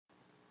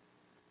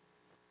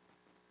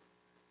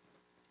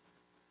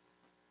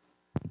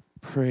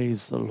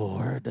Praise the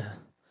Lord.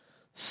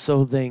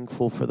 So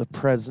thankful for the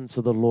presence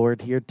of the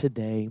Lord here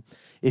today.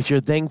 If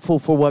you're thankful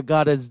for what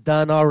God has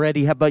done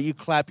already, how about you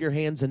clap your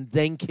hands and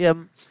thank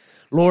Him?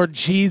 Lord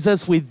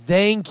Jesus, we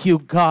thank you,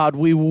 God.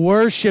 We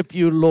worship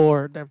you,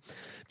 Lord.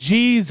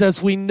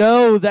 Jesus, we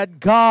know that,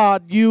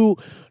 God, you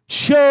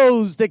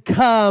chose to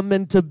come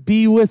and to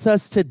be with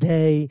us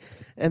today.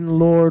 And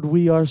Lord,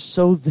 we are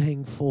so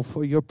thankful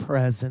for your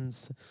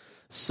presence.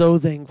 So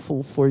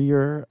thankful for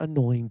your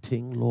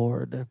anointing,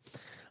 Lord.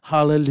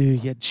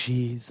 Hallelujah,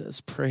 Jesus.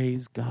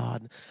 Praise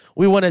God.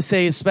 We want to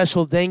say a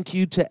special thank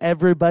you to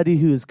everybody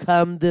who has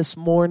come this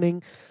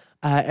morning,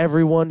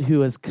 everyone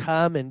who has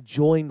come and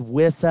joined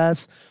with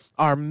us,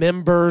 our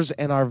members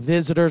and our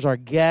visitors, our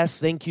guests.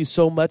 Thank you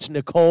so much,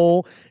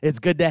 Nicole. It's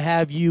good to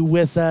have you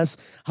with us.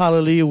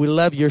 Hallelujah. We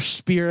love your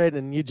spirit,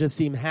 and you just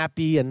seem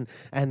happy and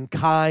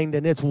kind,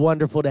 and it's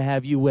wonderful to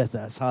have you with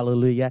us.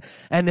 Hallelujah.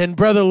 And then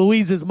Brother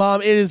Louise's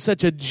mom, it is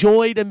such a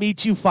joy to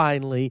meet you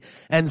finally,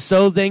 and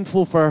so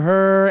thankful for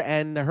her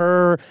and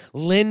her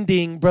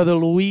lending Brother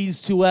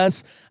Louise to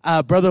us.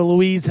 Brother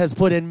Louise has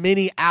put in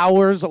many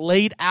hours,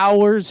 late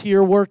hours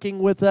here working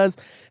with us,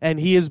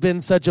 and he has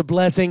been such a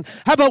blessing.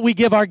 How about we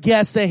give our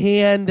guests a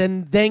hand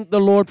and thank the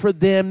Lord for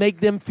them,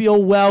 make them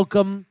feel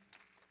welcome.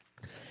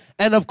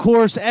 And of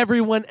course,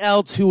 everyone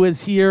else who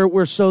is here,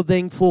 we're so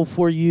thankful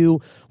for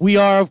you. We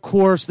are, of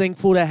course,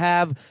 thankful to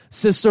have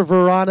Sister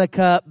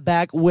Veronica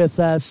back with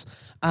us.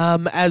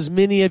 As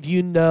many of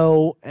you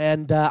know,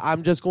 and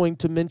I'm just going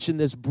to mention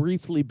this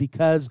briefly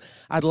because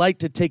I'd like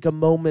to take a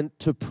moment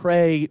to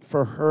pray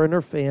for her and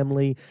her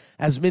family.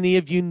 As many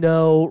of you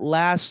know,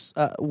 last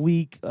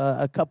week,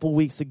 a couple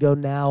weeks ago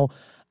now,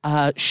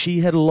 she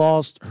had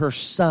lost her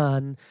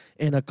son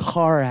in a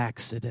car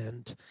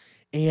accident.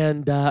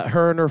 And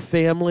her and her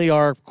family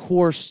are, of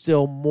course,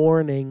 still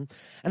mourning.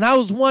 And I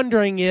was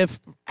wondering if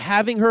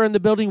having her in the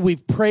building,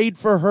 we've prayed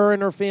for her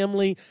and her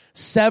family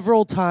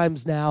several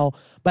times now,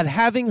 but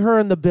having her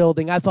in the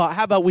building, I thought,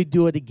 how about we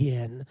do it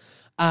again?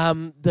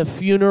 The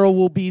funeral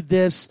will be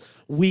this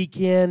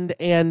weekend,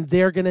 and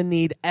they're going to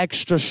need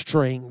extra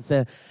strength.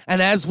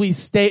 And as we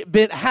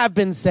have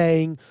been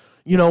saying,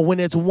 you know, when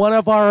it's one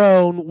of our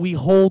own, we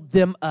hold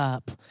them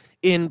up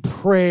in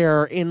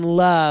prayer, in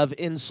love,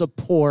 in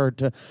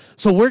support.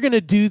 So we're going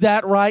to do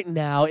that right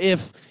now.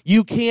 If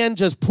you can,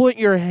 just put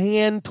your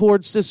hand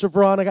towards Sister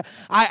Veronica.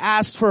 I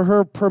asked for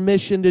her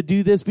permission to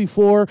do this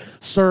before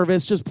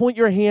service. Just point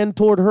your hand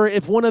toward her.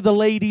 If one of the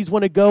ladies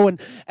want to go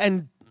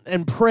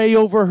and pray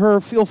over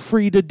her, feel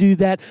free to do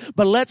that.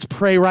 But let's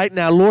pray right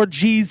now. Lord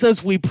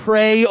Jesus, we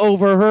pray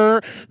over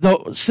her,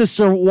 the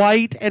Sister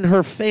White and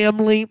her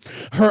family,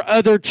 her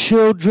other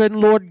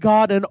children, Lord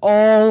God, and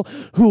all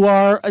who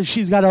are,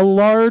 she's got a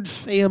large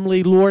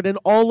family, Lord, and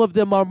all of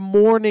them are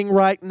mourning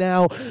right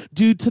now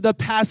due to the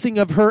passing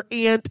of her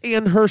aunt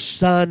and her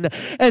son.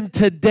 And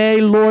today,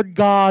 Lord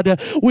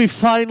God, we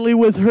finally,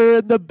 with her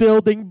in the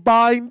building,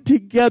 bind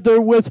together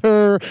with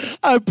her.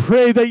 I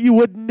pray that you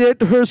would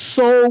knit her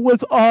soul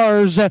with ours,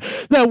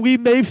 that we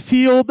may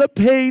feel the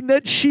pain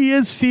that she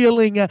is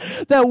feeling,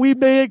 that we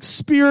may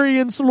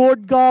experience,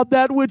 Lord God,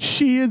 that which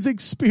she is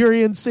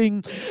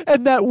experiencing,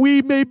 and that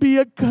we may be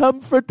a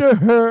comfort to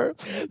her,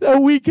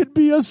 that we can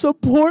be a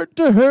support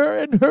to her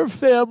and her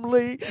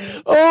family.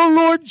 Oh,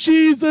 Lord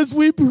Jesus,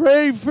 we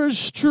pray for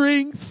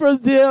strength for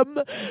them,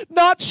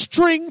 not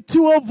strength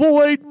to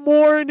avoid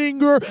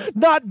mourning or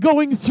not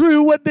going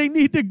through what they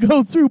need to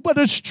go through, but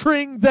a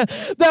strength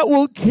that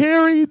will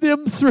carry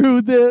them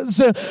through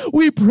this.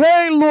 We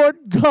pray, Lord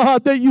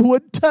God, that you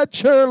would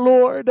touch her,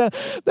 Lord,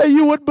 that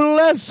you would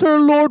bless her,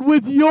 Lord,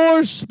 with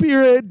your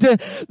spirit,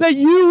 that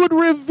you would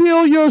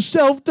reveal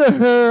yourself to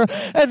her.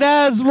 And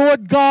as,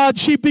 Lord God,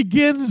 she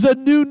begins a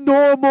new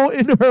normal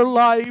in her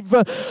life,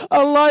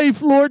 a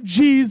life, Lord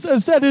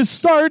Jesus, that is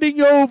starting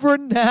over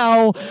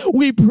now,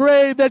 we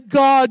pray that,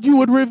 God, you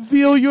would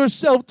reveal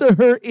yourself to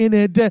her in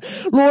it.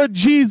 Lord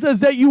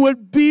Jesus, that you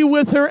would be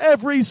with her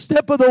every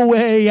step of the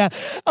way.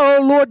 Oh,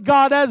 Lord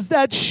God, as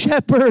that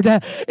shepherd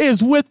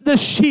is with the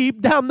sheep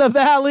down the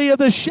valley of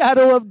the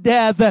shadow of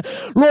death,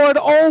 Lord,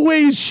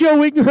 always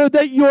showing her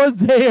that you're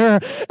there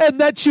and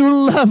that you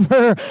love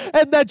her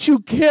and that you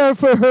care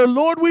for her.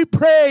 Lord, we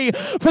pray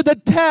for the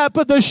tap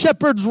of the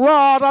shepherd's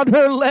rod on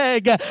her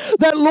leg,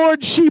 that,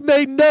 Lord, she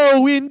may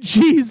know in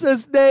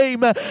Jesus'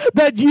 name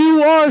that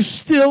you are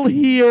still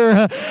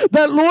here,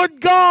 that, Lord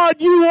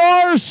God, you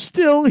are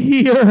still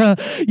here.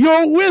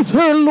 You're with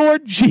her,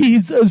 Lord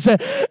Jesus.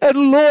 And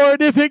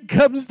Lord, if it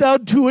comes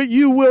down to it,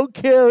 you will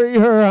carry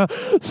her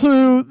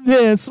through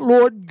this,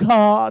 Lord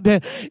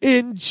God,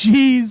 in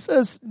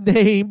Jesus'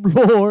 name,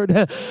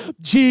 Lord.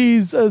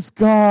 Jesus,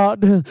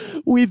 God,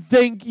 we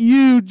thank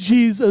you,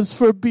 Jesus,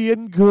 for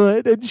being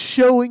good and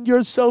showing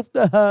yourself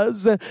to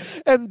us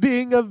and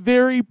being a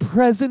very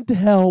present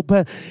help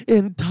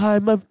in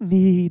time of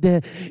need.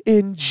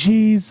 In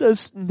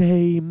Jesus'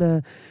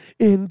 name.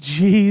 In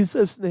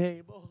Jesus'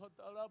 name.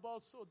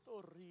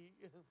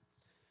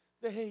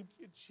 Thank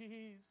you,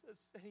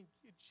 Jesus. Thank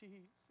you,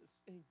 Jesus.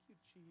 Thank you,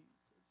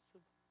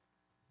 Jesus.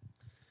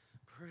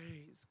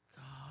 Praise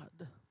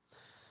God.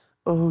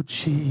 Oh,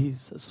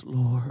 Jesus,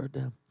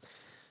 Lord.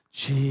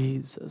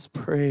 Jesus,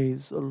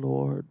 praise the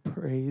Lord.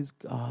 Praise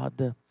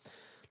God.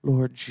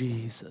 Lord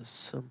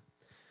Jesus.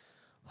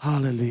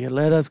 Hallelujah.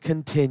 Let us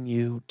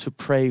continue to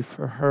pray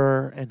for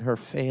her and her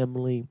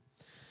family,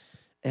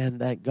 and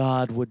that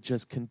God would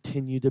just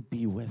continue to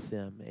be with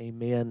them.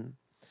 Amen.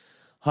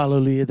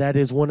 Hallelujah. That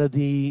is one of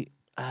the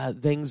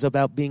things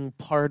about being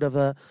part of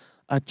a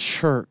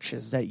church,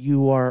 is that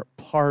you are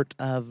part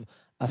of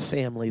a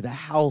family, the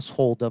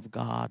household of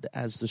God,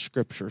 as the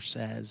scripture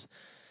says.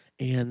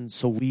 And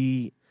so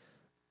we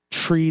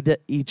treat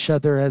each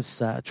other as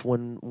such.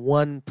 When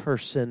one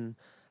person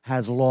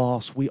has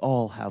loss, we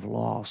all have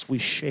loss. We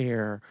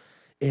share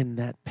in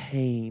that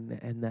pain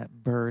and that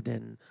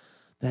burden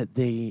that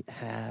they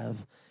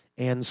have.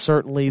 And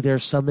certainly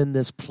there's some in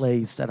this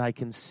place that I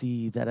can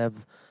see that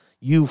have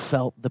you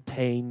felt the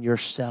pain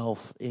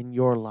yourself in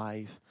your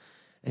life.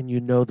 And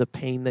you know the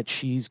pain that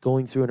she's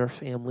going through and her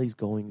family's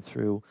going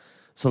through.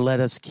 So let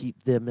us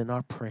keep them in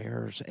our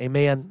prayers.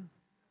 Amen.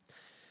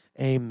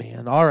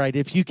 Amen. All right,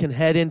 if you can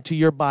head into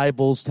your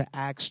Bibles to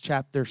Acts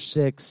chapter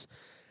 6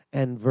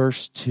 and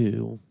verse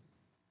 2.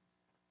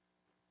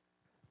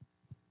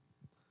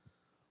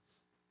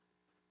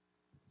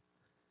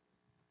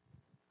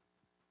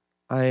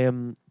 I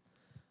am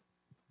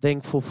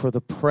thankful for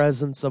the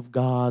presence of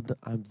God.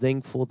 I'm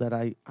thankful that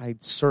I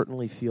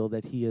certainly feel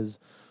that He has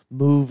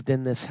moved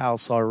in this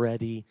house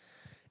already.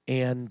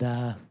 And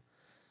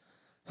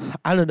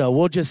I don't know,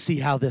 we'll just see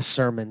how this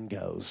sermon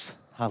goes.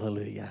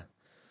 Hallelujah.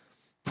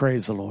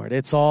 Praise the Lord.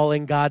 It's all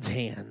in God's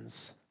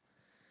hands.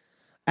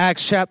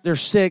 Acts chapter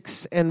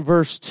 6 and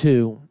verse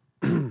 2.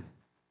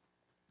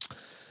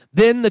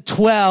 Then the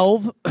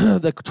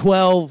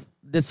 12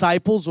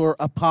 disciples or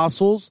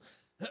apostles,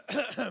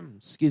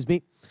 excuse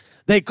me,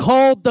 they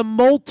called the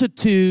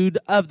multitude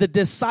of the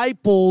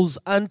disciples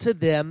unto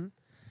them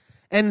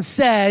and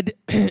said,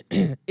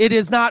 it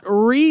is not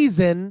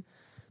reason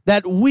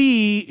that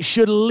we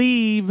should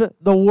leave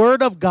the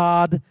word of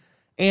God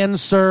and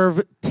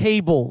serve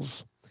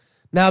tables.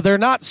 Now, they're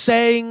not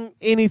saying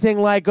anything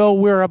like, oh,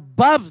 we're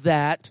above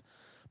that,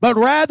 but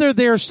rather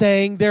they're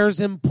saying there's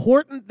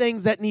important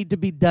things that need to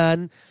be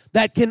done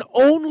that can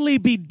only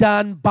be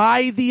done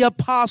by the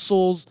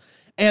apostles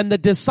and the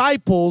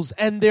disciples,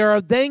 and there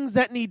are things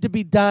that need to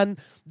be done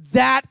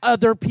that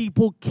other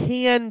people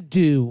can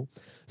do.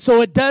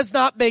 So it does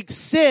not make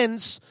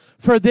sense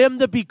for them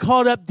to be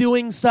caught up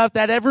doing stuff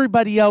that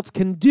everybody else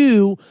can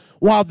do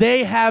while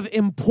they have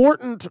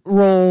important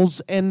roles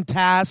and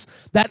tasks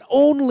that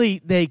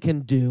only they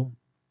can do.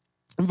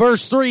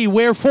 Verse 3,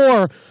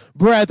 wherefore,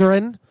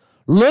 brethren,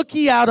 look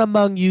ye out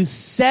among you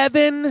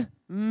 7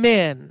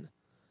 men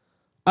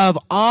of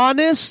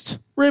honest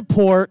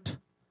report,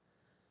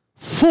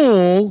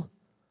 full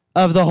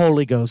of the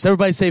Holy Ghost.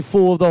 Everybody say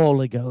full of the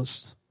Holy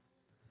Ghost.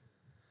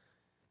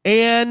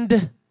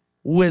 And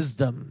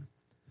wisdom,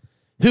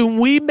 whom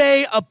we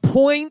may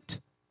appoint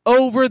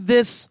over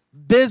this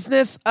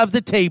business of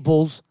the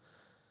tables.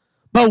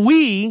 But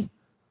we,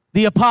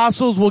 the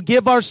apostles, will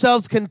give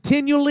ourselves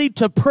continually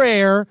to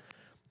prayer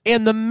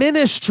and the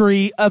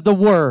ministry of the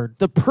word,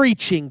 the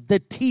preaching, the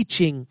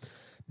teaching,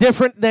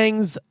 different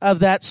things of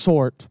that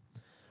sort.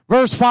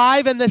 Verse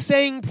 5, and the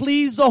saying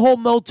pleased the whole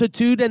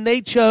multitude, and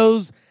they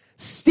chose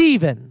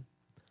Stephen,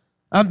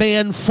 a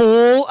man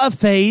full of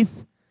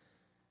faith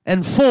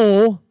and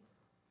full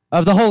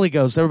of the Holy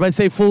Ghost. Everybody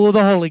say full of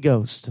the Holy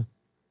Ghost.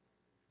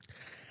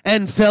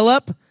 And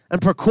Philip,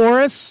 and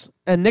Prochorus,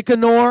 and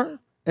Nicanor,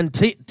 and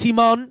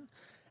Timon,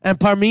 and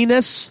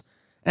Parmenas,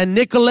 and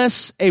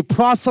Nicholas, a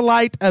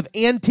proselyte of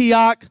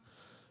Antioch,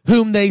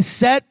 whom they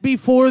set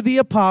before the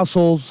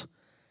apostles.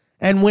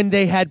 And when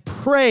they had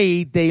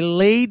prayed, they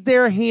laid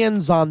their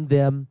hands on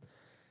them,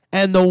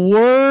 and the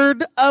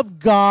word of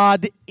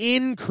God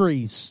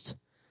increased,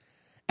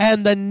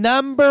 and the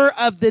number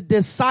of the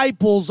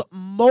disciples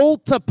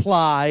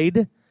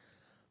multiplied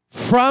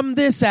from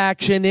this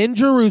action in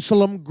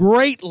Jerusalem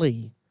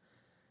greatly,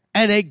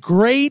 and a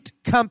great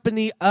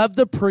company of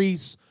the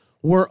priests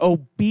were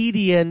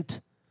obedient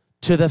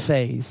to the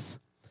faith.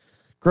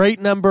 Great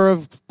number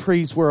of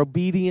priests were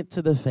obedient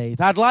to the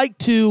faith. I'd like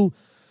to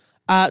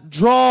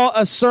draw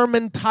a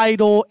sermon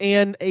title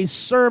and a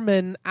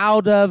sermon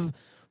out of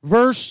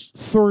verse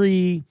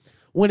 3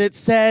 when it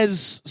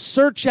says,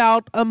 search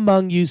out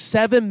among you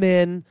 7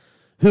 men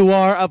who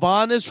are of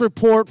honest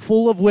report,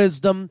 full of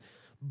wisdom,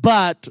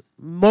 but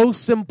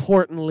most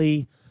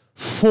importantly,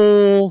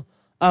 full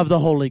of the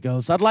Holy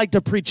Ghost. I'd like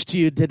to preach to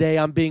you today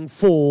on being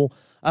full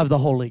of the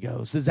Holy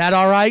Ghost. Is that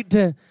all right?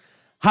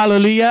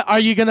 Hallelujah. Are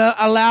you going to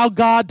allow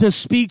God to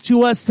speak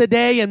to us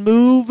today and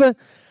move?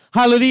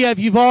 Hallelujah. If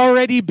you've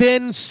already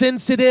been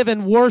sensitive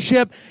in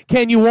worship,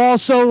 can you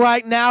also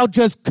right now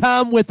just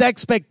come with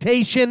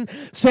expectation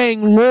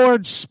saying,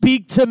 Lord,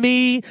 speak to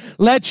me.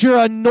 Let your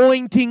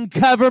anointing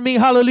cover me.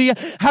 Hallelujah.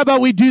 How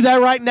about we do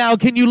that right now?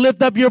 Can you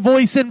lift up your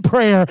voice in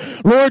prayer?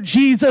 Lord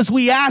Jesus,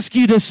 we ask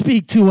you to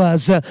speak to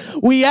us.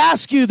 We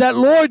ask you that,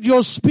 Lord,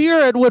 your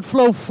spirit would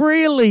flow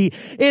freely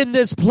in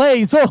this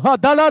place. Oh, I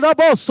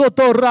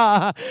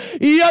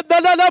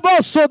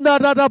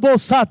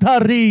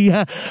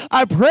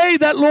pray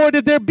that, Lord,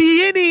 if there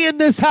be any in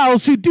this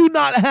house who do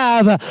not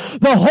have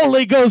the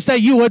Holy Ghost, that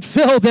you would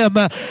fill them.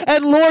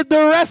 And Lord,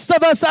 the rest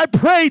of us, I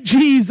pray,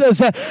 Jesus,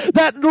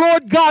 that,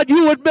 Lord God,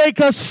 you would make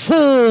us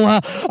full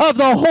of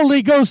the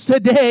Holy Ghost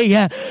today,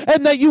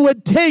 and that you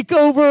would take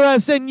over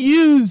us and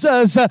use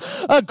us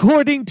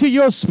according to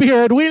your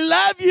Spirit. We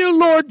love you,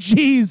 Lord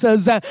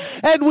Jesus,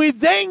 and we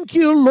thank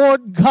you,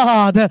 Lord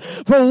God,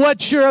 for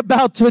what you're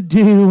about to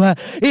do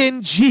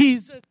in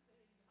Jesus'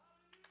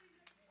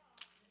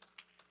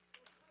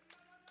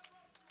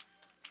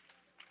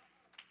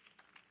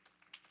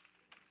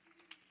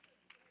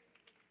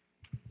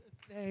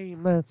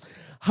 name.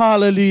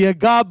 Hallelujah.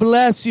 God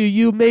bless you.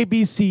 You may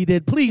be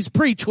seated. Please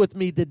preach with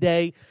me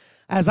today,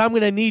 as I'm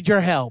going to need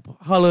your help.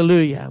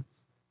 Hallelujah.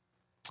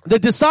 The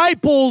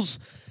disciples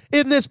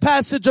in this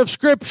passage of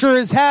Scripture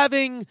is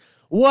having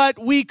what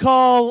we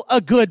call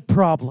a good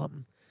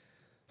problem.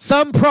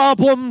 Some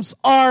problems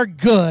are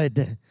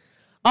good.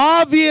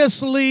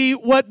 Obviously,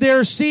 what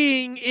they're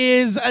seeing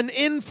is an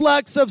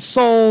influx of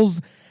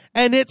souls,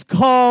 and it's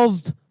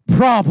caused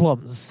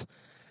problems.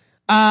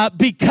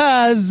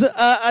 Because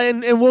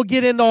we'll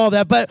get into all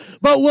that, but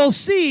we'll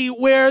see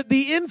where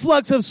the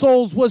influx of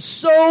souls was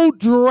so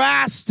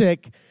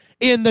drastic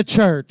in the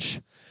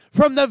church.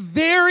 From the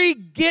very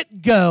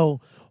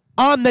get-go,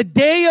 on the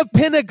day of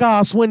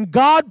Pentecost, when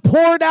God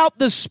poured out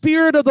the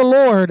Spirit of the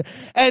Lord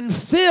and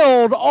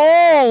filled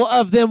all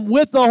of them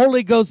with the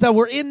Holy Ghost that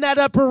were in that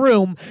upper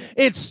room,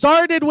 it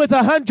started with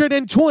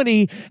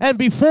 120, and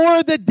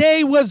before the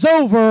day was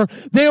over,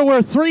 there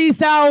were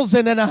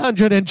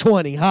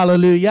 3,120.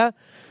 Hallelujah.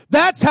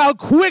 That's how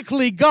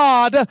quickly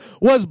God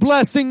was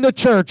blessing the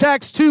church.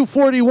 Acts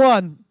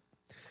 2:41.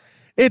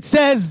 It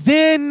says,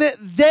 then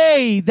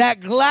they that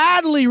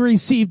gladly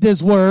received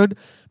his word,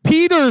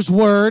 Peter's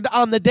word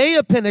on the day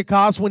of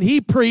Pentecost, when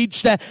he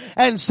preached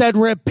and said,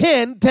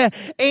 repent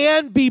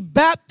and be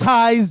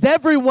baptized,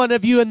 every one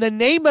of you, in the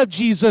name of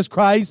Jesus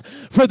Christ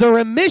for the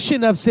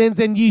remission of sins,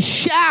 and ye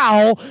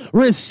shall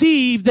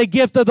receive the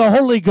gift of the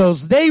Holy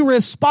Ghost. They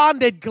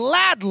responded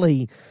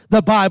gladly.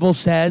 The Bible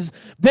says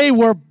they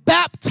were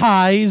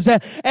baptized,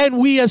 and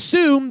we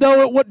assume,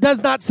 though it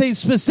does not say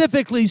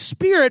specifically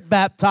Spirit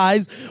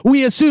baptized,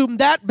 we assume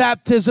that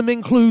baptism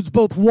includes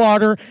both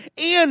water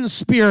and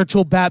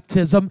spiritual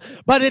baptism.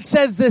 But it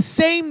says the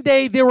same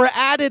day there were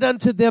added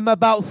unto them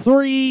about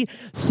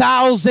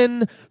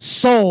 3,000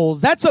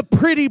 souls. That's a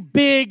pretty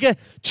big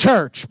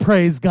church,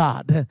 praise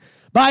God.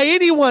 By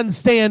anyone's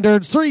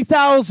standards,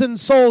 3,000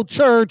 soul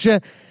church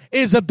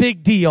is a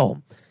big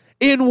deal.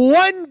 In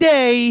one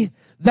day,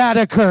 that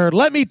occurred.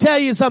 Let me tell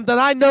you something.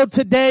 I know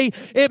today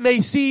it may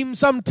seem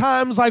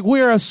sometimes like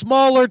we're a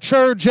smaller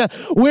church.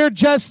 We're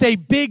just a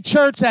big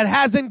church that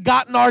hasn't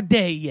gotten our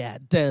day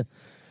yet.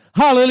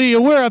 Hallelujah.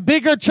 We're a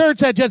bigger church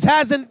that just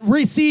hasn't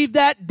received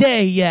that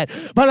day yet.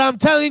 But I'm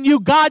telling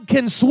you, God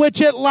can switch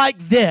it like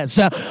this.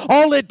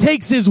 All it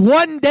takes is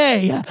one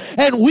day,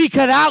 and we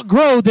could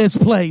outgrow this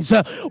place.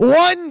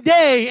 One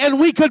day,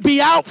 and we could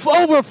be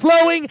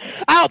overflowing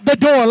out the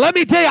door. Let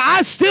me tell you,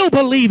 I still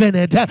believe in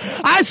it.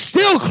 I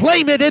still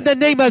claim it in the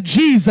name of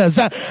Jesus.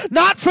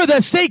 Not for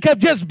the sake of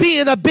just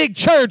being a big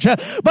church,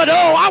 but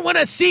I want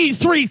to see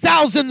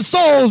 3,000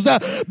 souls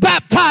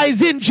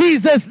baptized in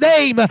Jesus'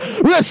 name.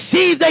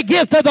 Receive the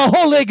gift of the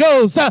Holy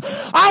Ghost.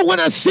 I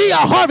want to see a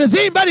harvest.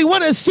 Anybody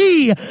want to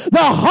see the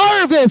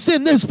harvest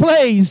in this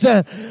place?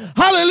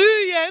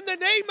 Hallelujah, in the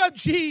name of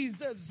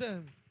Jesus.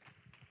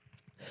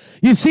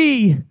 You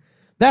see,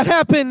 that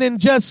happened in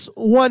just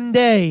one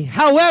day.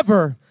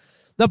 However,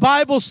 the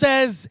Bible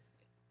says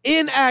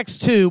in Acts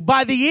 2,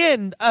 by the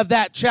end of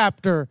that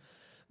chapter,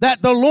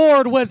 that the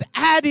Lord was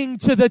adding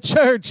to the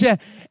church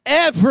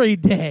every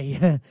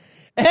day.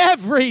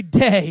 Every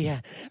day.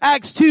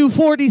 Acts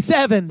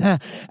 2:47.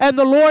 And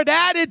the Lord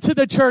added to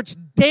the church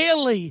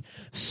daily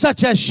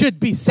such as should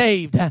be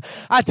saved.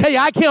 I tell you,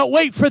 I can't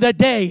wait for the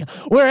day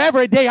where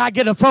every day I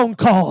get a phone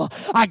call.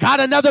 I got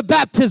another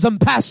baptism,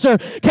 Pastor.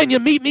 Can you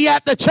meet me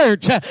at the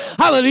church?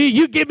 Hallelujah.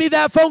 You give me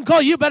that phone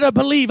call, you better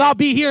believe I'll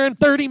be here in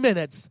 30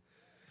 minutes.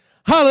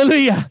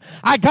 Hallelujah.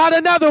 I got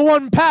another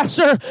one,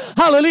 Pastor.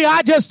 Hallelujah.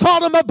 I just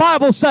taught him a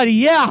Bible study.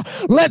 Yeah,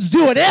 let's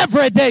do it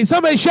every day.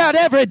 Somebody shout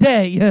every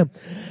day.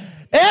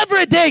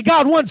 Every day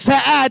God wants to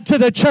add to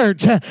the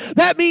church.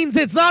 That means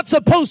it's not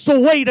supposed to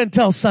wait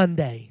until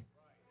Sunday.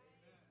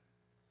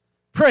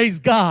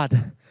 Praise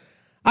God.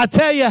 I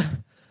tell you,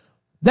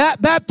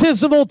 that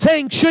baptismal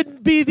tank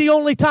shouldn't be the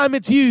only time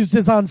it's used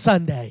is on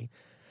Sunday.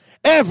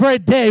 Every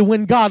day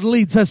when God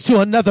leads us to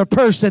another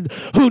person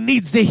who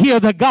needs to hear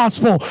the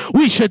gospel,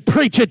 we should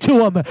preach it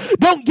to them.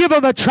 Don't give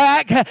them a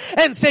track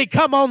and say,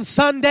 come on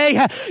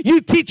Sunday.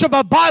 You teach them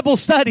a Bible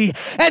study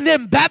and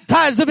then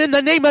baptize them in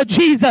the name of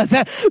Jesus.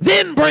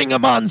 Then bring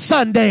them on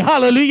Sunday.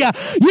 Hallelujah.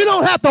 You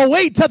don't have to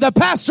wait till the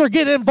pastor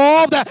get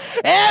involved.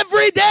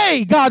 Every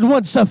day God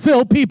wants to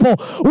fill people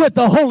with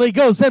the Holy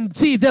Ghost and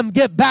see them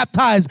get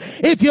baptized.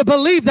 If you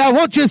believe that,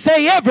 won't you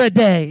say every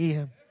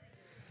day?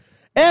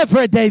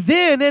 Every day.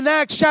 Then in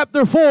Acts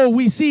chapter 4,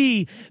 we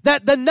see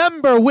that the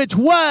number which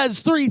was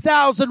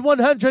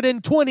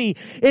 3,120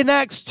 in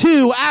Acts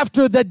 2,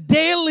 after the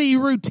daily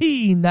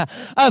routine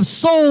of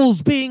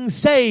souls being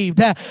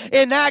saved.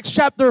 In Acts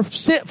chapter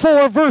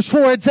 4, verse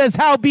 4, it says,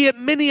 howbeit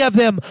many of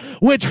them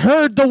which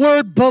heard the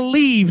word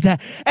believed,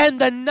 and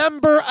the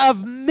number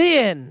of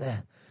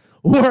men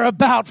were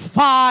about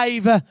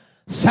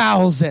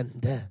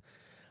 5,000.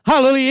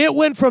 Hallelujah. It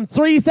went from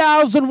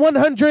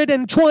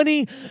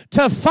 3,120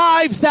 to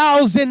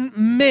 5,000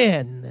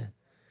 men.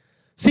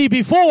 See,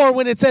 before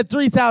when it said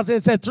 3,000,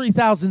 it said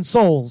 3,000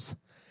 souls.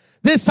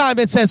 This time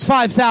it says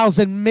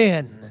 5,000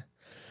 men.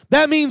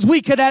 That means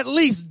we could at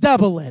least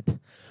double it.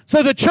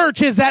 So the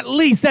church is at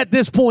least at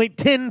this point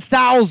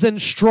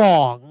 10,000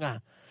 strong.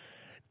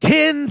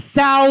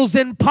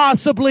 10,000,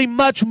 possibly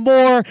much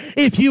more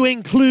if you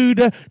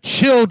include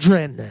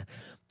children.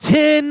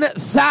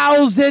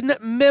 10,000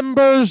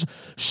 members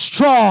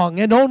strong,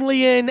 and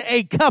only in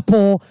a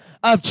couple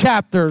of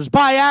chapters.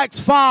 By Acts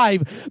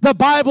 5, the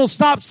Bible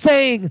stops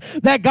saying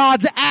that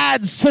God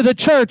adds to the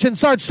church and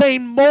starts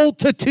saying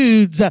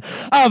multitudes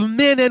of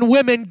men and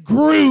women,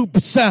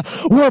 groups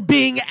were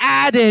being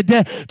added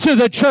to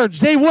the church.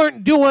 They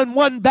weren't doing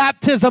one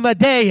baptism a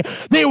day.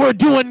 They were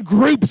doing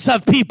groups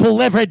of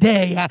people every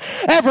day.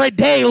 Every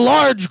day,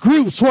 large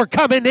groups were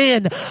coming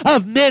in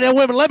of men and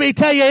women. Let me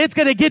tell you, it's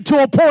going to get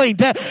to a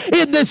point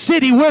in the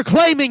city, we're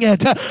claiming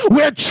it,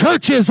 where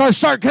churches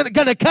are going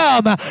to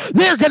come.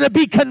 They're going to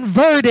be converted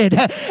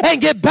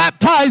and get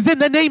baptized in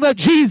the name of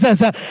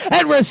Jesus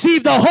and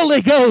receive the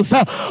Holy Ghost.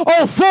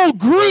 Full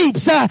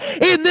groups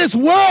in this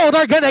world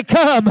are going to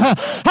come.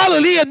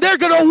 Hallelujah. And they're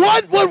going to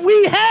want what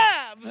we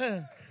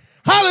have.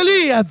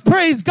 Hallelujah.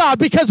 Praise God,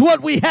 because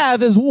what we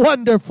have is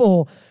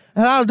wonderful.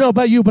 And I don't know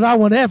about you, but I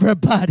want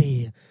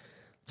everybody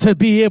to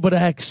be able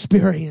to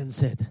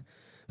experience it.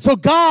 So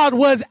God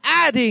was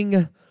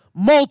adding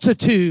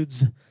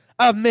multitudes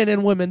of men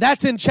and women.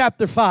 That's in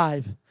chapter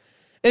 5.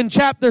 In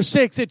chapter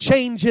 6, it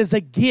changes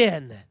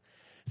again.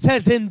 It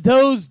says, in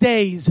those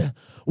days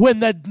when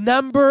the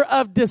number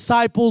of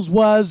disciples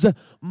was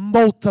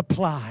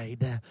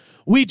multiplied.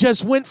 We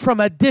just went from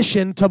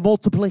addition to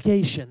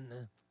multiplication.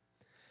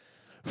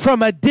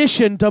 From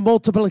addition to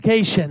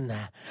multiplication.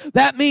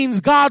 That means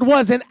God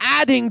wasn't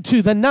adding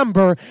to the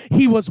number,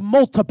 He was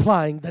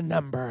multiplying the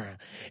number.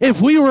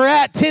 If we were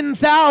at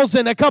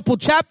 10,000 a couple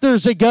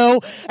chapters ago,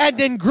 and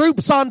then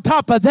groups on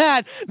top of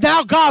that,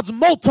 now God's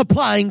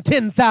multiplying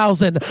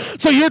 10,000.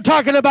 So you're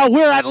talking about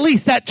we're at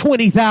least at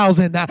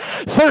 20,000,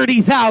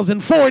 30,000,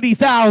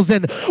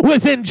 40,000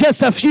 within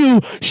just a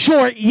few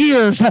short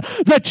years.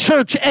 The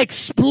church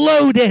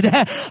exploded.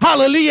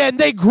 Hallelujah. And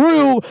they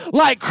grew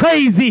like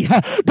crazy.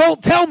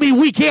 Don't tell me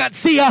we can't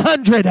see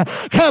 100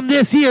 come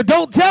this year.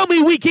 Don't tell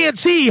me we can't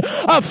see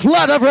a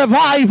flood of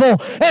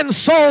revival and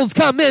souls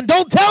come in.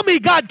 Don't tell me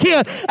God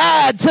can't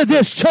add to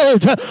this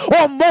church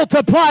or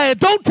multiply it.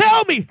 Don't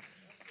tell me.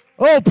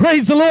 Oh,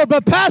 praise the Lord.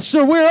 But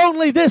Pastor, we're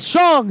only this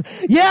strong.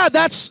 Yeah,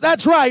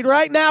 that's right.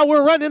 Right now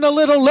we're running a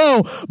little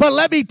low. But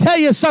let me tell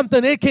you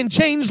something. It can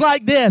change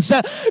like this.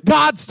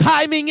 God's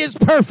timing is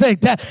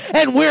perfect.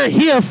 And we're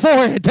here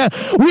for it.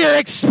 We're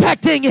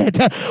expecting it.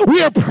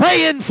 We're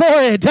praying for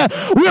it.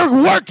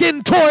 We're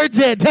working towards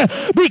it.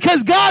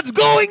 Because God's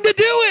going to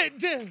do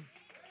it.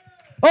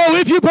 Oh,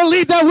 if you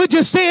believe that, would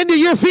you stand to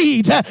your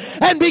feet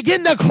and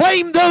begin to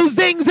claim those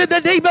things in the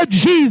name of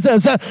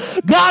Jesus?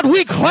 God,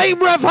 we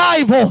claim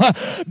revival.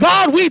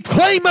 God, we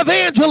claim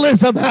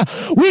evangelism.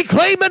 We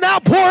claim an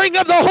outpouring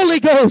of the Holy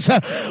Ghost.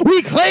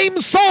 We claim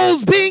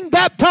souls being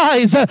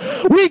baptized.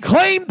 We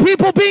claim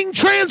people being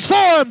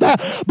transformed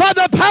by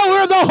the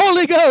power of the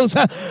Holy Ghost.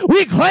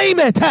 We claim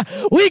it.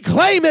 We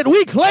claim it.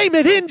 We claim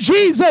it in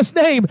Jesus'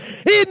 name.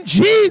 In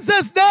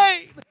Jesus'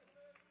 name.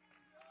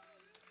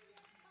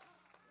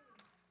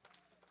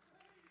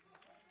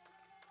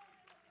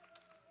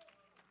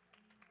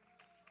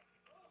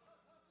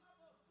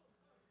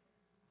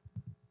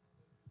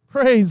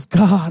 Praise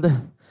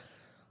God.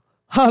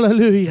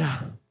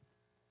 Hallelujah.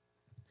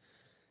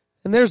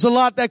 And there's a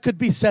lot that could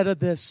be said of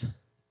this.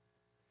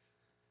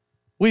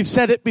 We've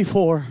said it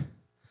before.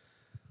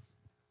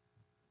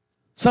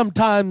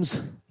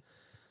 Sometimes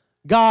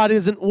God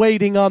isn't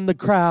waiting on the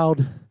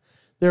crowd.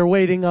 They're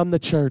waiting on the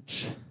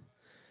church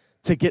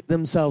to get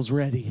themselves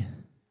ready.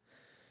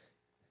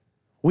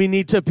 We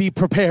need to be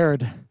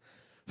prepared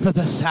for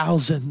the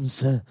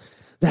thousands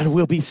that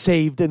will be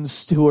saved in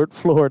Stuart,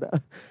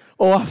 Florida.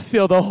 Oh, I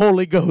feel the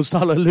Holy Ghost.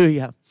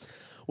 Hallelujah.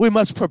 We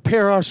must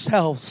prepare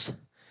ourselves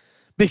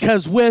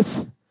because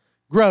with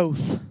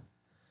growth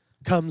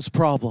comes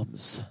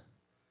problems.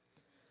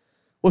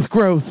 With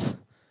growth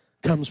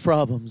comes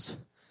problems.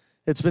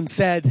 It's been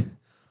said,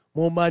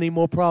 more money,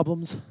 more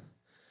problems.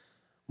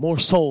 More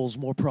souls,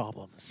 more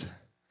problems.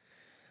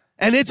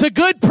 And it's a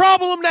good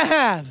problem to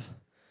have.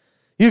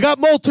 You got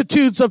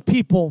multitudes of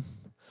people,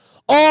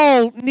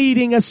 all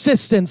needing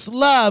assistance,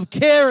 love,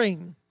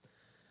 caring.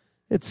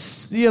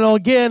 It's,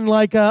 again,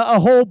 like a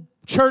whole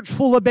church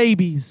full of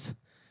babies.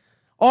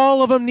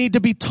 All of them need to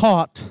be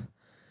taught,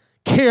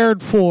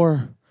 cared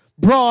for,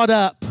 brought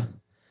up.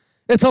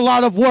 It's a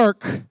lot of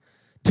work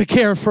to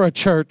care for a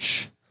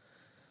church.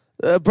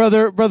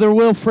 Brother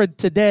Wilfred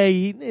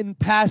today, in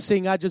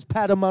passing, I just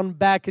pat him on the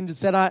back and just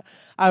said, I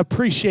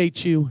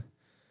appreciate you.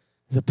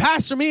 He said,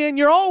 Pastor, man,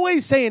 you're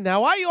always saying that.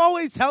 Why are you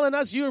always telling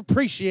us you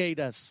appreciate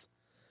us?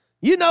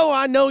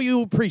 I know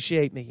you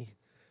appreciate me.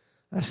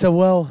 I said,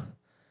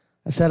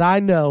 I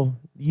know.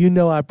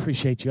 I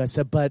appreciate you. I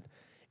said, but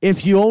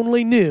if you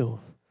only knew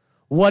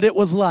what it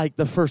was like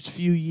the first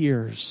few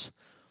years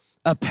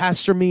of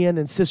Pastor Meehan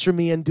and Sister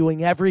Meehan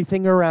doing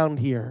everything around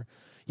here,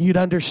 you'd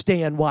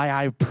understand why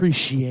I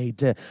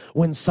appreciate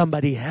when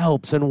somebody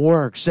helps and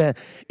works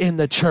in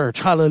the church.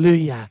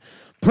 Hallelujah.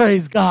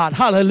 Praise God.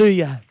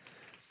 Hallelujah.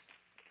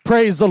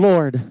 Praise the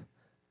Lord.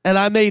 And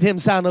I made him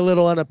sound a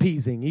little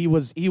unappeasing. He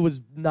was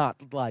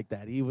not like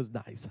that. He was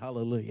nice.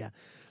 Hallelujah.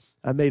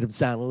 I made him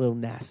sound a little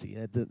nasty.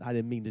 I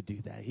didn't mean to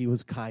do that. He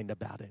was kind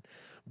about it.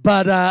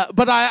 But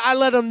I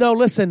let him know,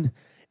 listen,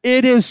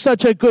 it is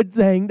such a good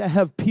thing to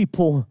have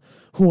people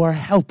who are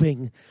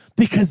helping,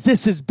 because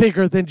this is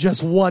bigger than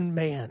just one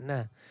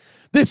man.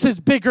 This is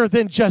bigger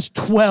than just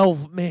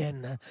 12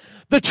 men.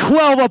 The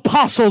 12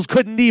 apostles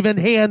couldn't even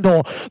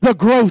handle the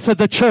growth of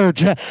the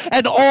church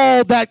and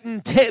all that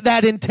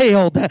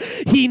entailed.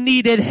 He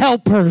needed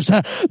helpers.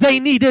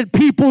 They needed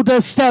people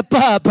to step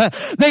up.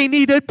 They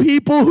needed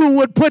people who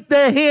would put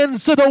their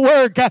hands to the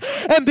work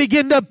and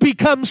begin to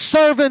become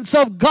servants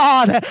of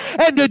God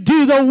and to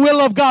do the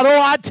will of God.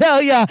 Oh, I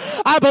tell you,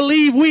 I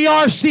believe we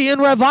are seeing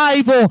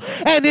revival,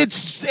 and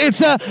it's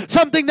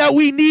something that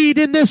we need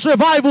in this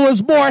revival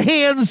is more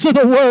hands to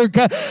the work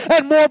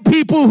and more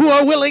people who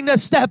are willing to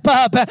step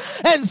up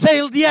and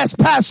say, yes,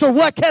 Pastor,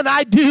 what can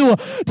I do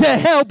to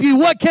help you?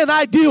 What can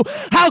I do?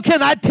 How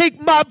can I take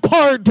my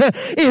part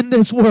in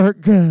this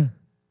work? And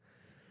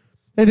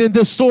in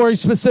this story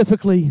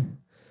specifically,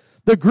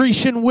 the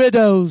Grecian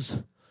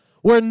widows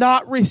were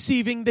not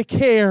receiving the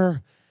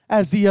care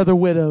as the other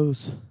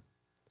widows.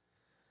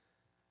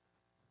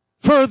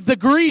 For the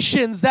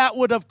Grecians, that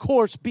would, of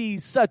course, be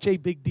such a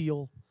big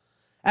deal,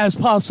 as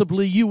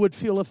possibly you would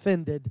feel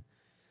offended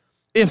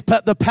if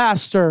the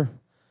pastor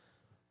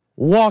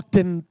walked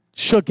and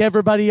shook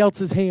everybody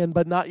else's hand,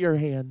 but not your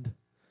hand.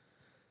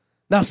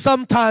 Now,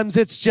 sometimes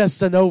it's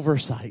just an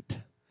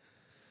oversight.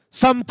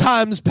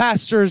 Sometimes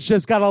pastor's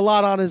just got a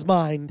lot on his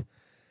mind,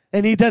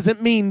 and he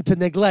doesn't mean to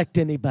neglect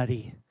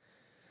anybody.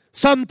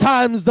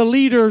 Sometimes the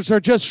leaders are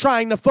just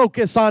trying to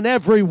focus on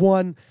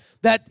everyone,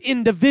 that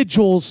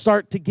individuals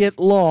start to get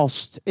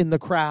lost in the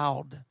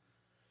crowd.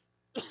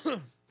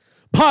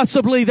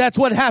 Possibly that's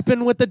what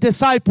happened with the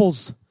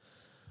disciples.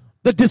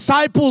 The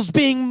disciples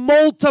being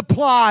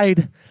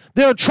multiplied.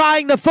 They're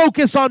trying to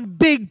focus on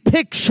big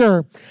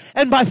picture.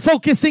 And by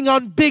focusing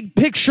on big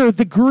picture,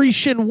 the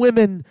Grecian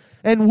women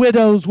and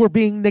widows were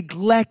being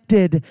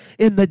neglected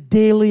in the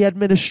daily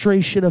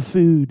administration of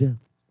food.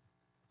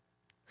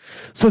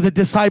 So the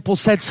disciples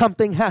said,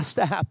 something has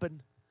to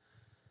happen.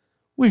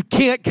 We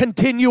can't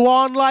continue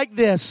on like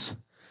this.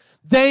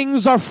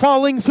 Things are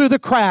falling through the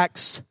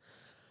cracks.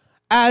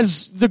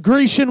 As the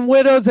Grecian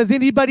widows, as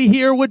anybody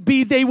here would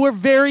be, they were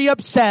very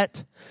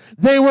upset.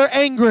 They were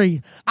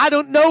angry. I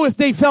don't know if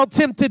they felt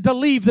tempted to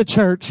leave the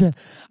church.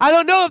 I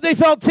don't know if they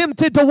felt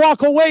tempted to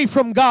walk away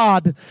from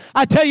God.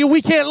 I tell you,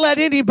 we can't let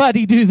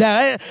anybody do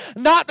that.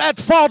 Not at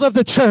fault of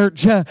the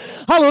church.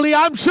 Hallelujah.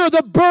 I'm sure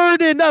the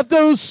burden of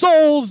those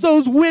souls,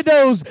 those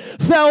widows,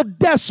 fell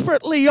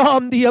desperately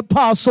on the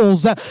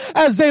apostles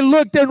as they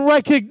looked and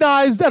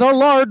recognized that a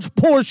large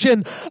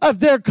portion of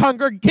their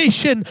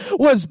congregation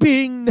was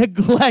being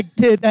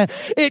neglected.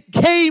 It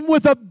came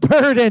with a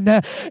burden.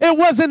 It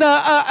wasn't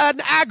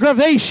an aggravation.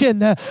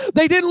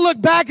 They didn't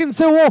look back and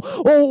say, well,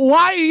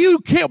 why are you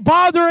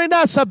bothering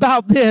us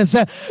about this?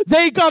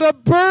 They got a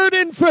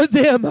burden for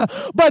them,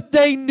 but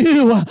they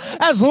knew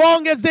as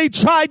long as they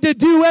tried to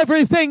do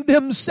everything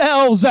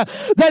themselves,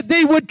 that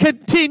they would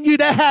continue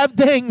to have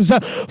things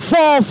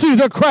fall through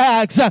the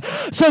cracks.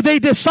 So they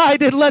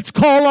decided, let's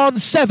call on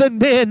 7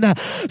 men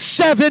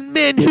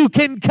who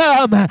can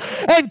come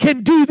and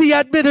can do the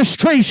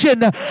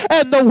administration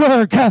and the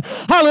work.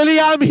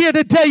 Hallelujah. I'm here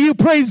to tell you,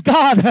 praise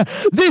God,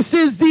 this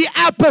is the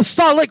the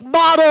apostolic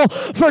model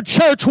for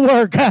church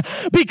work,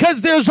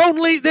 because there's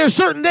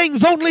certain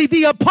things only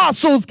the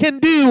apostles can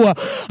do.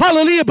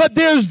 Hallelujah. But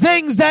there's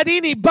things that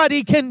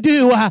anybody can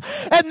do.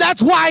 And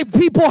that's why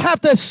people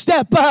have to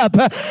step up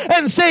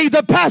and say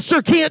the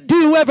pastor can't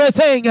do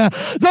everything.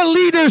 The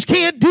leaders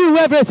can't do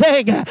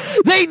everything.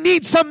 They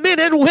need some men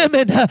and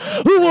women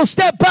who will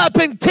step up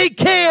and take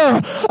care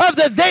of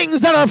the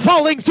things that are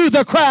falling through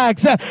the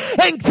cracks,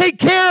 and take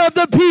care of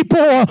the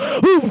people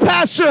who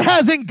pastor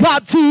hasn't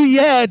got to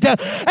yet,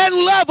 and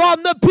love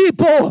on the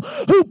people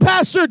who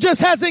pastor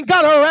just hasn't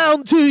got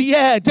around to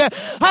yet.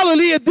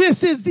 Hallelujah.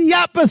 This is the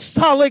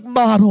apostolic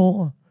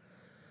model,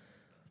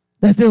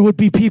 that there would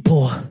be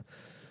people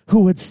who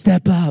would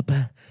step up,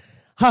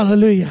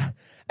 hallelujah,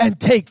 and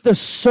take the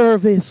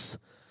service,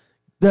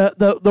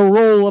 the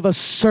role of a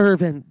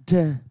servant,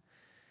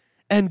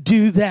 and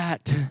do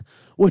that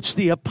which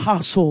the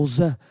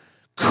apostles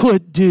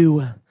could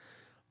do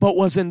but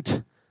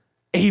wasn't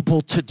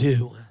able to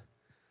do.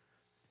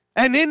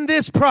 And in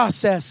this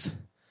process,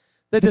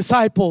 the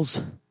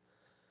disciples,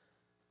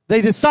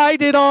 they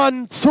decided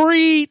on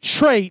 3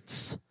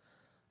 traits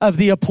of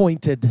the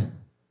appointed.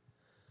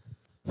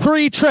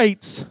 3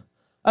 traits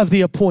of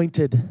the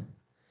appointed.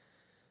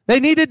 They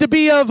needed to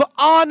be of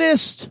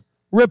honest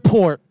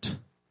report,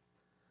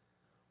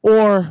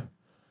 or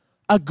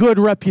a good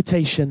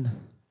reputation.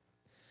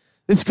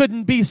 This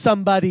couldn't be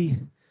somebody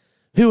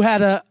who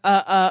had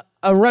a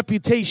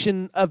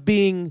reputation of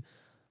being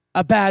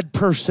a bad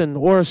person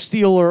or a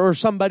stealer or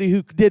somebody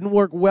who didn't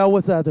work well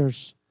with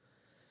others.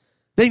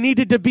 They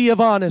needed to be of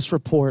honest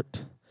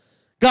report.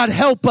 God,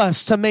 help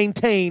us to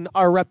maintain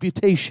our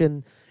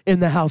reputation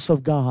in the house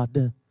of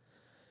God.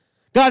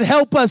 God,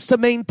 help us to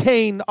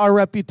maintain our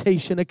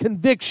reputation, a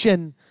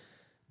conviction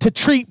to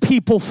treat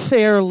people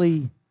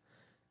fairly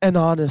and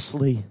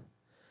honestly.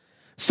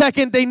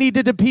 Second, they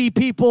needed to be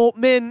people,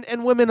 men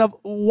and women of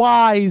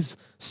wise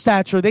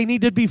stature. They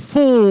needed to be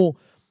full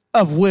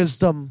of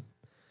wisdom.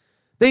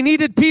 They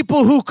needed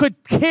people who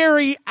could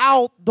carry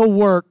out the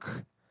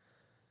work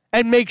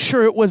and make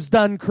sure it was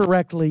done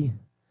correctly.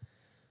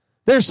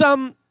 There's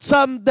some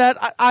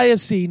that I have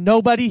seen,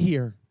 nobody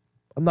here.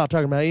 I'm not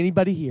talking about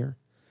anybody here.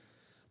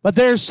 But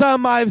there's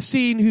some I've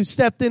seen who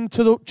stepped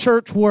into the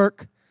church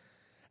work,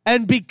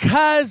 and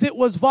because it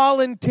was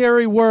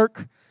voluntary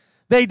work,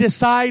 they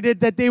decided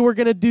that they were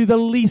going to do the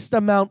least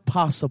amount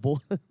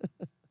possible.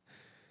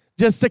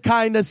 Just to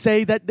kind of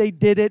say that they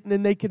did it, and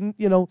then they can,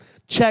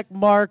 check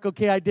mark,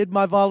 okay, I did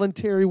my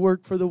voluntary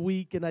work for the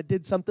week, and I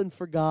did something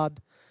for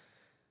God.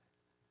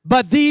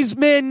 But these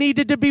men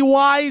needed to be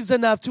wise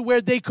enough to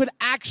where they could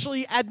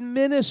actually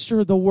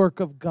administer the work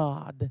of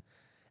God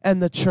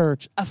and the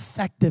church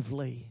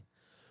effectively.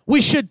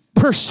 We should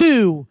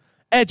pursue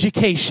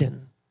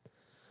education.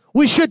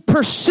 We should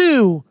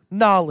pursue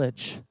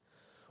knowledge.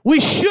 We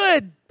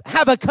should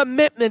have a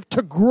commitment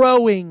to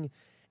growing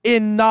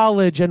in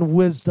knowledge and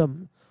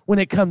wisdom when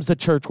it comes to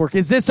church work.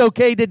 Is this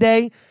okay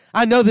today?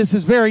 I know this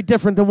is very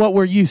different than what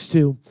we're used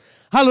to.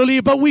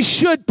 Hallelujah. But we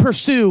should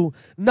pursue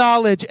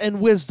knowledge and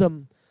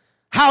wisdom,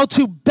 how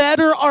to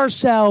better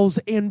ourselves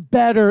and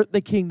better the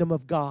kingdom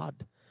of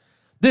God.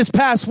 This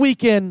past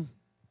weekend,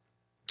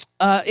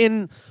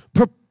 in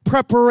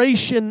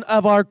preparation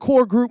of our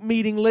core group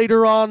meeting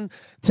later on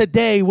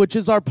today, which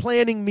is our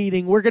planning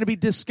meeting, we're going to be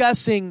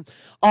discussing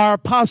our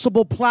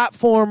possible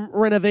platform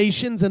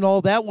renovations and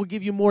all that. We'll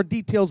give you more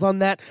details on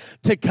that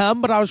to come,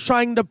 but I was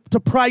trying to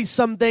price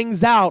some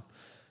things out.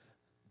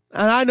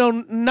 And I know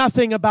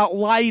nothing about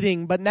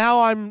lighting, but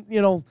now I'm,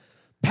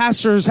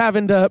 pastors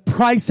having to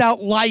price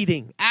out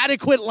lighting,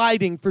 adequate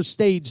lighting for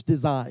stage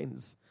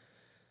designs.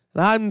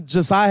 And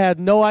I had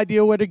no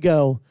idea where to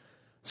go.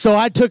 So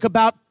I took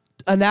about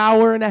an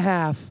hour and a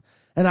half,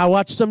 and I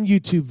watched some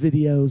YouTube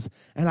videos,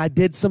 and I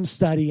did some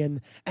studying,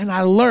 and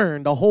I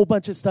learned a whole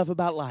bunch of stuff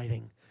about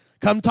lighting.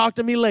 Come talk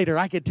to me later.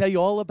 I could tell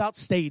you all about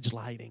stage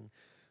lighting.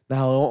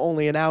 Now,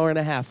 only an hour and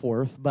a half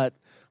worth, but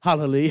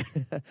hallelujah,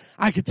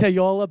 I could tell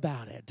you all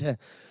about it.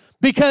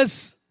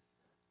 Because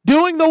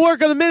doing the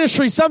work of the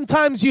ministry,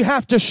 sometimes you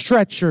have to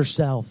stretch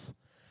yourself,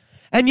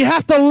 and you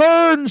have to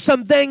learn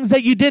some things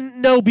that you didn't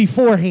know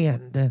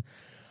beforehand.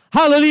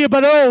 Hallelujah.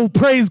 But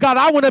praise God,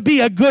 I want to be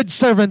a good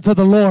servant to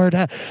the Lord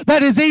that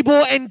is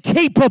able and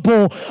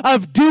capable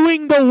of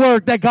doing the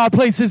work that God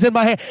places in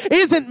my hand.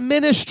 Isn't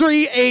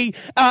ministry a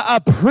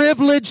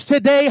privilege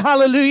today?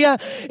 Hallelujah.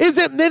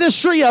 Isn't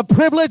ministry a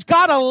privilege?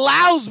 God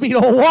allows me to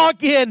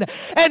walk in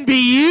and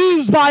be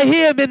used by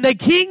Him in the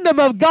kingdom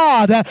of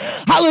God.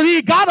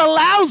 Hallelujah. God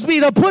allows me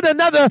to put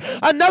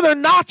another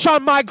notch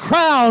on my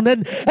crown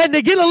and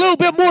to get a little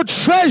bit more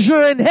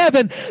treasure in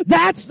heaven.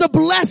 That's the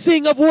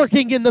blessing of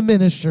working in the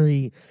ministry.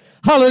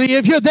 Hallelujah.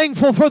 If you're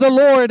thankful for the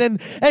Lord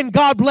and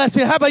God bless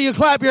you, how about you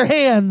clap your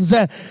hands?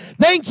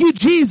 Thank you,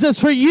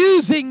 Jesus, for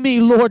using me,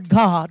 Lord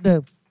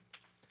God.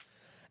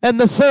 And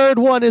the third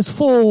one is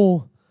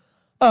full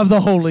of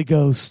the Holy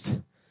Ghost.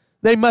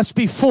 They must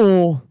be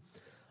full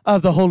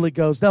of the Holy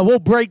Ghost. Now, we'll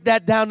break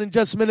that down in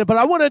just a minute, but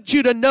I wanted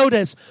you to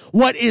notice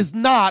what is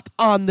not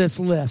on this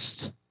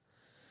list.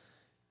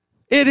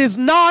 It is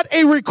not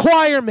a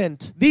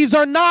requirement. These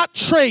are not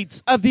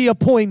traits of the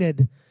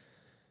appointed.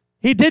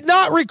 He did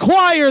not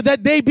require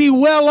that they be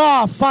well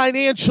off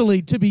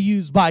financially to be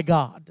used by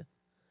God.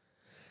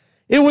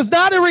 It was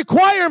not a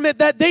requirement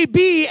that they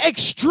be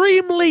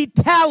extremely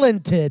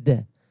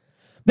talented.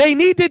 They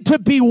needed to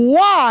be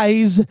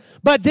wise,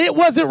 but it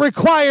wasn't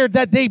required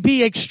that they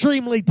be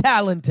extremely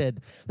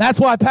talented. That's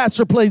why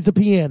Pastor plays the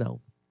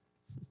piano.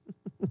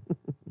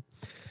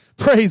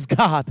 Praise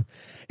God.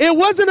 It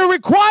wasn't a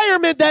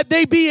requirement that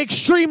they be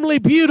extremely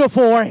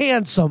beautiful or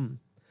handsome.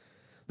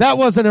 That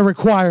wasn't a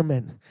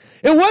requirement.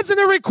 It wasn't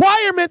a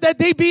requirement that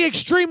they be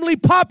extremely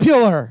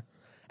popular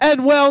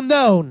and well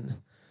known.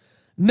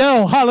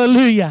 No,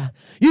 hallelujah.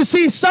 You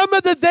see, some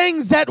of the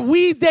things that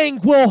we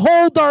think will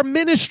hold our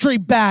ministry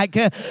back,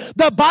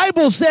 the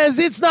Bible says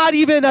it's not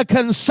even a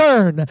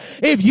concern.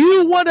 If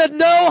you want to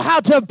know how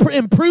to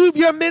improve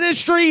your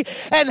ministry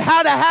and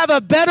how to have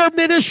a better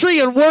ministry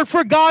and work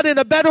for God in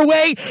a better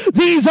way,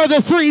 these are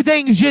the three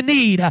things you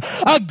need.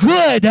 A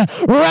good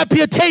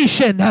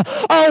reputation, a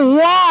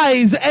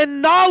wise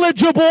and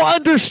knowledgeable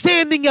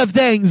understanding of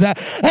things,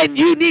 and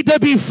you need to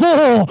be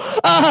full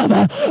of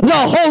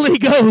the Holy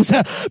Ghost,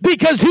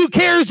 because who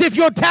cares if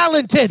you're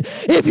talented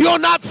if you're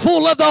not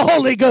full of the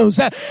Holy Ghost?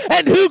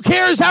 And who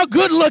cares how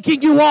good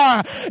looking you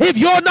are if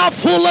you're not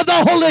full of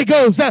the Holy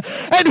Ghost?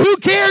 And who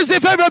cares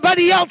if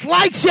everybody else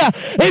likes you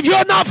if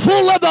you're not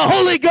full of the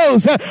Holy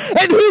Ghost?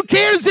 And who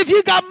cares if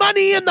you got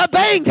money in the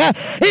bank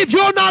if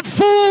you're not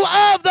full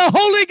of the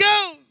Holy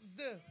Ghost?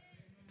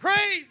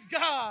 Praise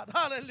God.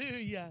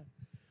 Hallelujah.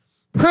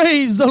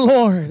 Praise the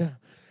Lord.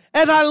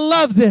 And I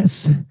love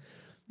this.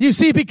 You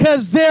see,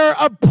 because they're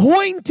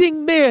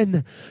appointing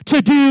men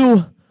to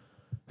do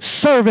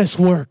service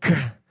work,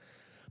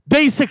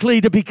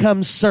 basically to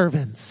become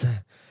servants.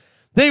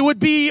 They would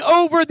be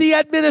over the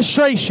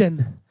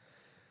administration.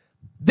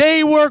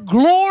 They were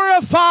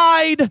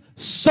glorified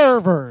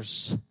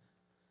servers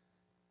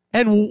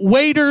and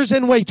waiters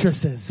and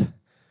waitresses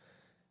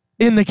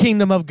in the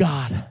kingdom of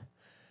God.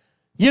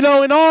 You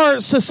know, in our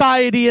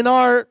society, in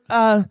our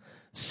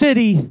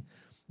city,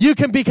 you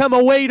can become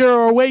a waiter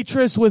or a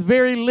waitress with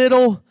very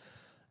little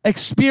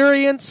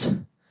experience.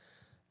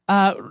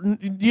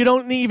 You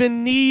don't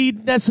even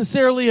need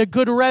necessarily a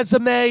good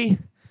resume,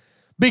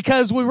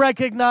 because we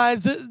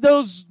recognize that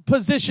those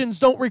positions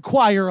don't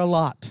require a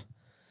lot.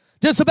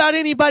 Just about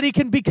anybody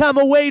can become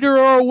a waiter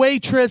or a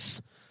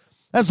waitress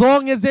as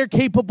long as they're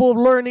capable of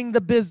learning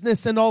the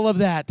business and all of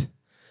that.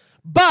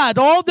 But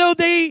although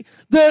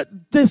the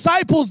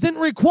disciples didn't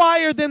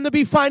require them to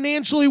be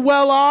financially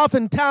well off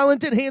and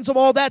talented, handsome,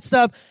 all that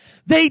stuff,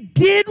 they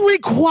did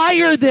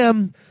require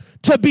them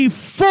to be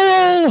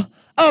full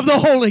of the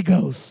Holy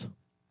Ghost.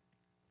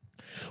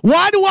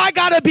 Why do I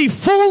got to be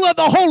full of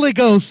the Holy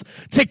Ghost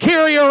to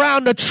carry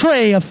around a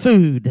tray of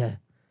food?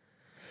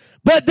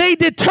 But they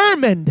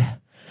determined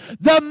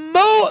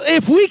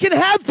if we can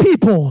have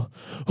people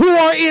who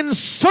are in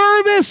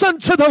service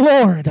unto the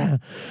Lord,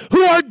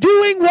 who are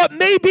doing what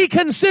may be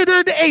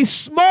considered a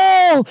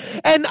small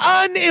and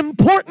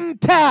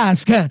unimportant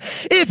task,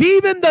 if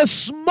even the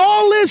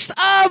smallest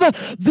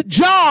of the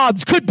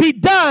jobs could be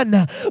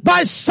done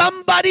by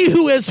somebody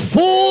who is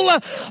full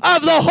of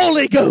the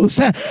Holy Ghost,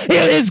 it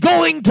is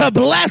going to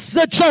bless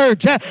the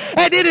church,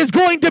 and it is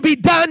going to be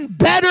done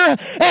better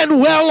and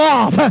well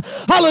off.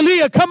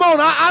 Hallelujah. Come on,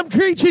 I'm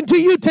preaching to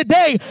you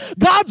today.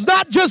 God's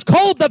not just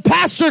called the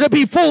pastor to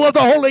be full of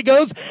the Holy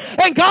Ghost,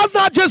 and God's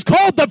not just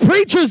called the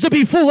preachers to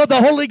be full of the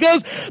Holy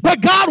Ghost,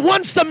 but God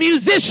wants the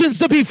musicians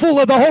to be full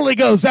of the Holy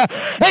Ghost,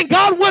 and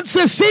God wants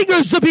the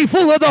singers to be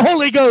full of the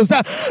Holy Ghost.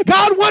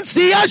 God wants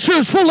the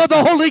ushers full of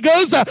the Holy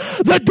Ghost,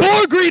 the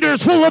door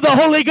greeters full of the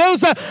Holy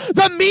Ghost,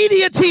 the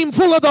media team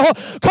full of the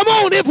Holy. Come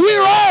on, if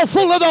we're all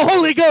full of the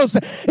Holy Ghost,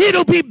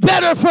 it'll be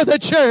better for the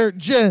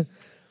church.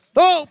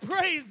 Oh,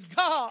 praise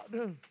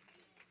God.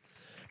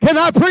 Can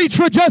I preach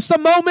for just a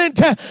moment?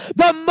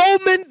 The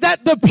moment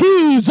that the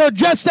pews are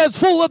just as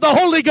full of the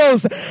Holy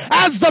Ghost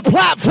as the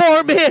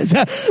platform is,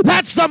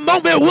 that's the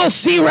moment we'll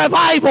see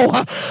revival.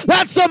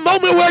 That's the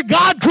moment where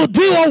God could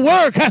do a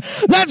work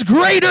that's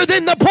greater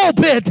than the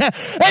pulpit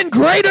and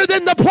greater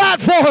than the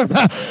platform.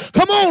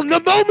 Come on,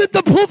 the moment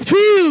the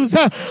pews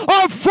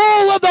are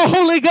full of the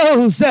Holy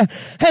Ghost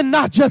and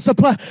not just a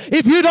platform.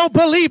 If you don't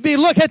believe me,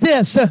 look at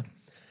this.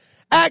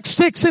 Acts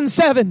 6 and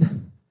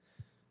 7.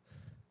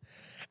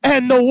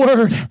 And the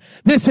word,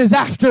 this is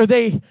after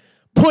they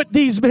put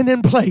these men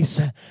in place,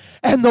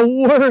 and the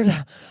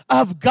word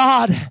of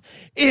God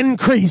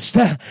increased.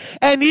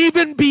 And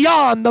even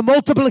beyond the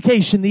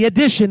multiplication, the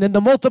addition and the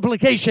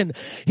multiplication,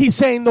 he's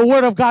saying the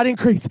word of God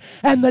increased.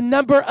 And the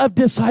number of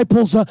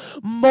disciples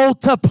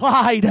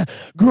multiplied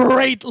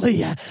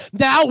greatly.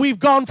 Now we've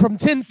gone from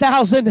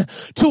 10,000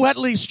 to at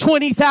least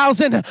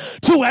 20,000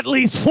 to at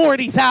least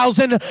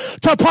 40,000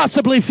 to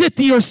possibly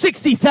 50 or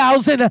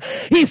 60,000.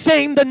 He's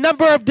saying the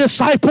number of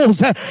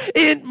disciples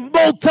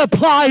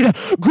multiplied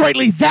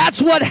greatly.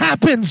 That's what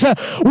happens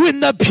when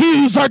the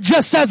pews are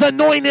just as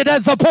anointed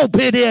as the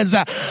pulpit is.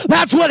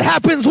 That's what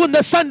happens when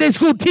the Sunday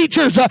school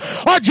teachers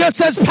are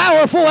just as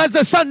powerful as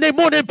the Sunday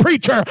morning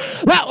preacher.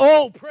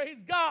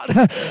 Praise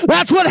God.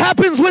 That's what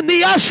happens when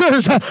the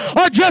ushers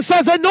are just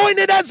as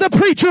anointed as the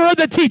preacher or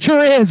the teacher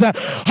is.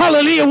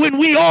 Hallelujah. When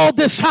we all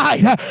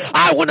decide,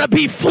 I want to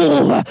be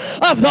full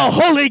of the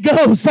Holy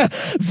Ghost,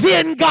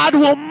 then God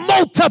will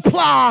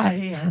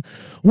multiply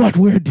what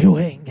we're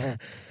doing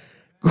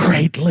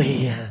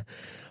greatly.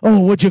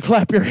 Oh, would you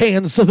clap your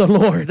hands to the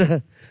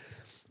Lord?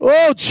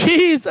 Oh,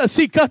 Jesus.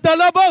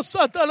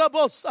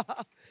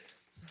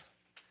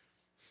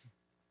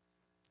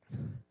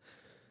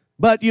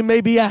 But you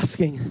may be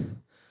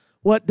asking,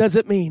 what does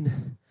it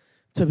mean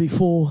to be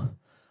full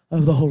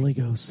of the Holy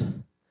Ghost?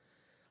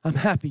 I'm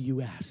happy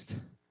you asked,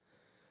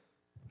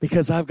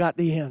 because I've got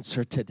the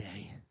answer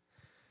today.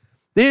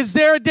 Is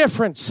there a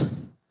difference?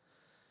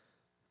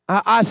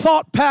 I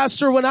thought,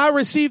 Pastor, when I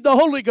received the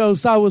Holy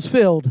Ghost, I was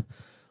filled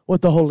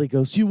with the Holy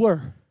Ghost. You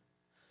were.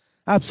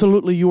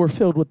 Absolutely, you were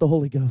filled with the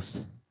Holy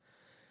Ghost.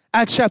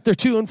 Acts chapter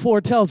 2 and 4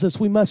 tells us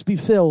we must be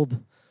filled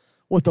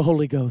with the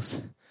Holy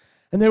Ghost.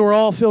 And they were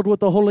all filled with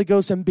the Holy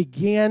Ghost and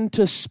began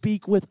to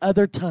speak with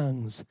other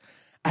tongues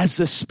as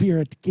the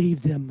Spirit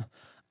gave them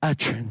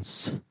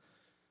utterance.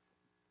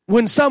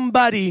 When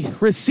somebody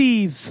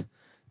receives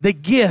the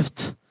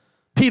gift,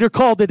 Peter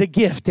called it a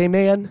gift,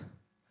 amen?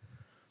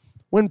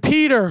 When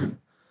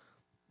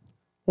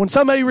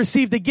somebody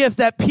received the gift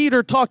that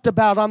Peter talked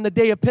about on the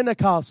day of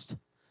Pentecost,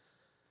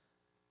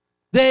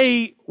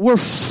 they were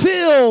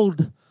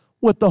filled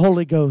with the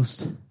Holy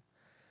Ghost.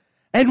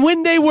 And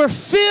when they were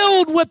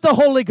filled with the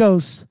Holy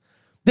Ghost,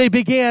 they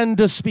began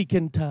to speak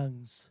in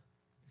tongues.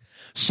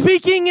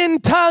 Speaking in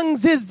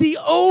tongues is the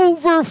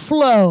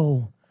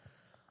overflow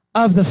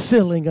of the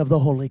filling of the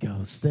Holy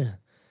Ghost.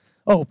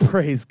 Oh,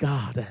 praise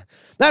God.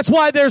 That's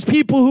why there's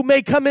people who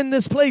may come in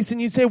this place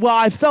and you say, well,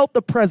 I felt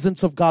the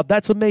presence of God.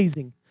 That's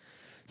amazing.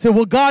 Say,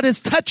 well, God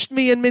has touched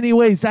me in many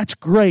ways. That's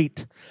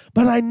great.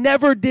 But I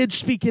never did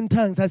speak in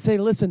tongues. I say,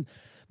 listen,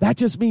 that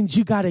just means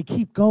you got to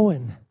keep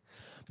going.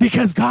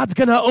 Because God's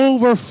going to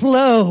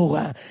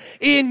overflow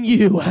in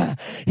you.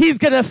 He's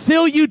going to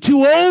fill you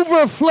to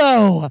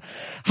overflow.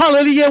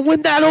 Hallelujah.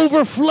 When that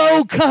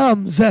overflow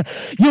comes,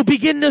 you'll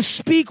begin to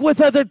speak with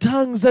other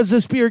tongues as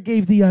the Spirit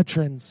gave the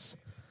utterance.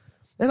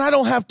 And I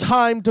don't have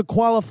time to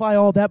qualify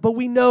all that, but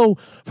we know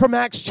from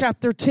Acts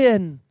chapter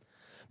 10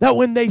 that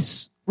when they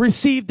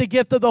received the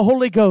gift of the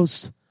Holy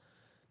Ghost,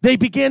 they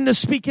began to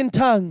speak in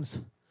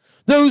tongues.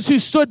 Those who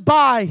stood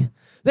by,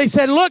 they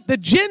said, look, the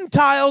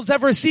Gentiles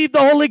have received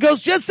the Holy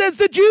Ghost just as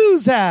the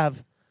Jews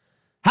have.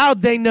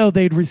 How'd they know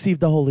they'd received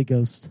the Holy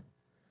Ghost?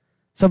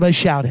 Somebody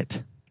shout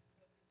it.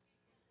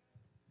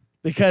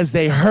 Because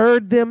they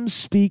heard them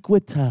speak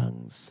with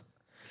tongues.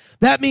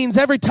 That means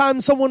every time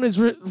someone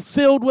is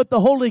filled with the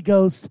Holy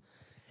Ghost,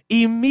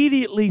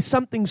 immediately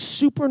something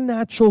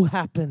supernatural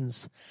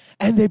happens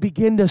and they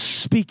begin to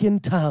speak in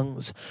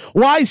tongues.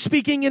 Why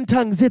speaking in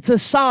tongues? It's a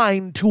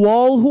sign to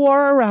all who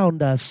are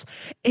around us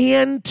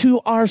and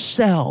to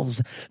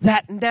ourselves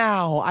that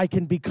now I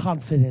can be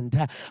confident.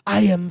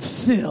 I am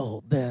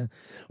filled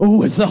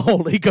with the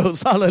Holy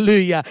Ghost.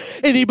 Hallelujah.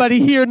 Anybody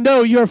here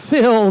know you're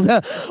filled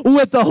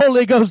with the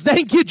Holy Ghost?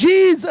 Thank you,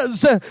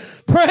 Jesus.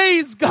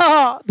 Praise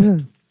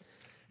God.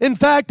 In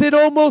fact, at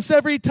almost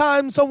every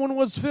time someone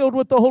was filled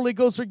with the Holy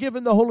Ghost or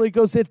given the Holy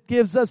Ghost, it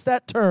gives us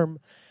that term.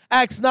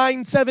 Acts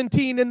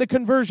 9:17 in the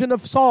conversion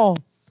of Saul,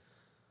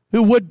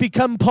 who would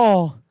become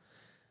Paul.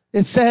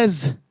 It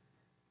says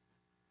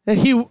that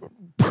he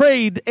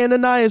prayed,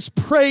 Ananias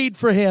prayed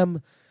for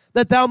him,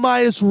 that thou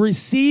mightest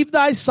receive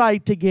thy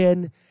sight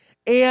again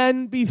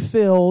and be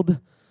filled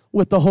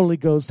with the Holy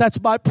Ghost.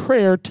 That's my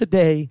prayer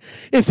today.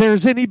 If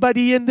there's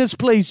anybody in this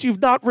place, you've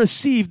not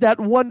received that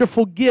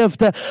wonderful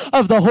gift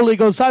of the Holy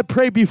Ghost, I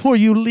pray before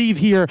you leave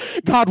here,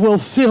 God will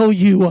fill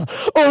you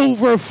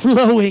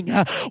overflowing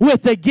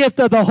with the gift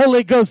of the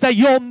Holy Ghost, that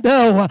you'll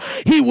know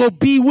He will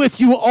be with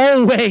you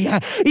always,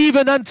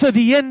 even unto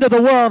the end of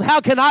the world.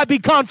 How can I be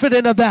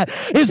confident of that?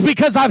 It's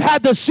because I've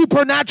had the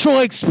supernatural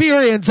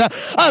experience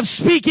of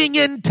speaking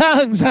in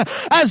tongues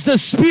as the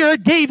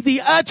Spirit gave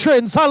the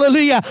utterance.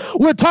 Hallelujah.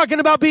 We're talking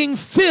about being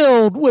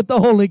filled with the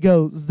Holy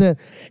Ghost.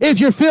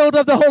 If you're filled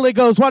of the Holy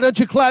Ghost, why don't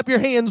you clap your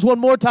hands one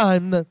more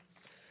time?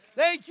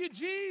 Thank you,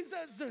 Jesus.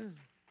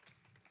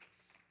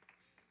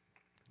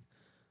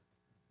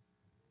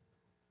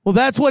 Well,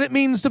 that's what it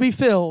means to be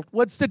filled.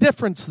 What's the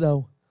difference,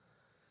 though?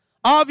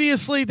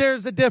 Obviously,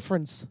 there's a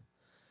difference.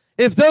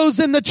 If those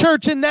in the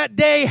church in that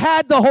day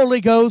had the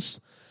Holy Ghost,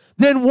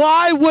 then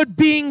why would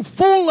being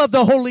full of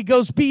the Holy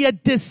Ghost be a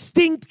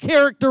distinct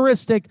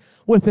characteristic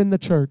within the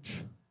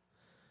church?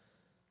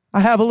 I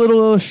have a little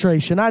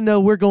illustration. I know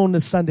we're going to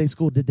Sunday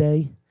school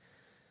today,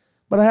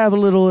 but I have a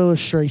little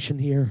illustration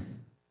here.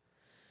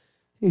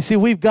 You see,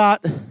 we've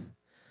got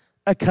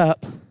a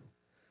cup.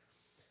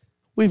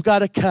 We've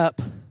got a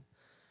cup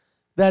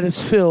that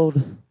is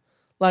filled,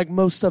 like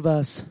most of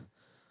us,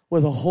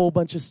 with a whole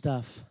bunch of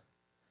stuff.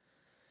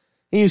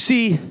 And you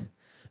see,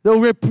 though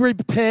we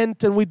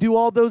repent and we do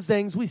all those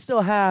things, we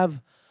still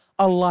have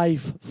a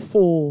life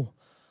full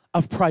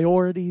of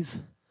priorities,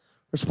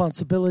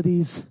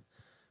 responsibilities,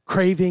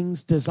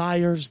 cravings,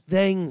 desires,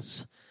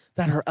 things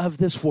that are of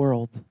this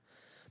world.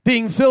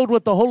 Being filled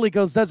with the Holy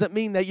Ghost doesn't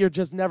mean that you're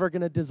just never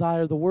going to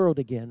desire the world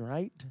again,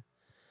 right?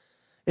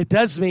 It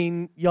does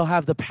mean you'll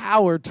have the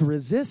power to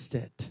resist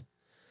it.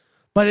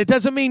 But it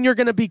doesn't mean you're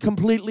going to be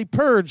completely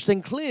purged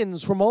and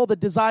cleansed from all the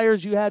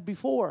desires you had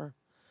before.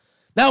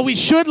 Now, we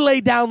should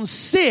lay down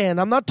sin.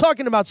 I'm not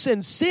talking about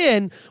sin.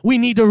 Sin we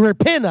need to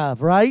repent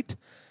of, right?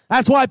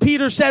 That's why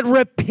Peter said,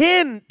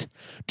 repent,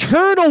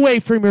 turn away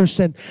from your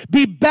sin,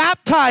 be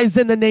baptized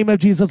in the name of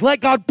Jesus. Let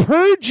God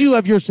purge you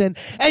of your sin,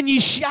 and ye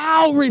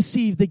shall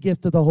receive the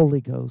gift of the Holy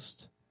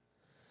Ghost.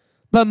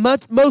 But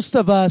most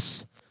of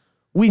us,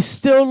 we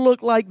still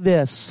look like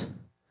this.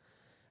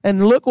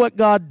 And look what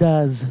God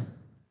does.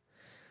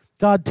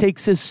 God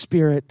takes his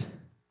Spirit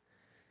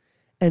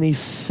and he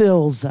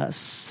fills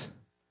us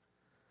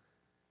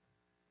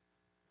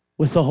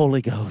with the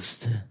Holy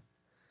Ghost.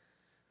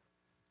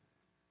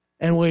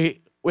 And we're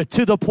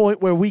to the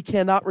point where we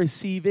cannot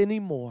receive any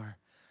more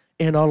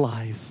in our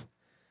life.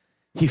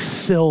 He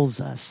fills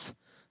us.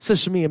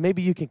 Sister Mia,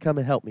 maybe you can come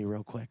and help me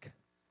real quick.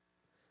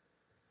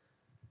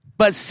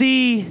 But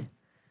see,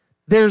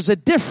 there's a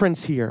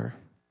difference here.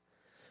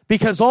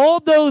 Because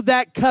although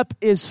that cup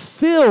is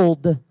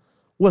filled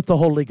with the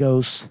Holy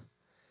Ghost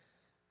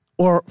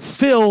or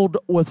filled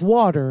with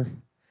water,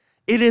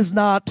 it is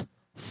not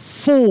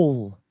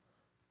full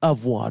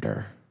of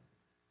water.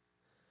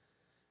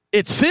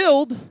 It's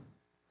filled,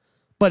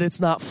 but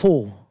it's not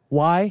full.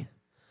 Why?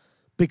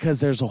 Because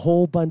there's a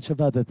whole bunch of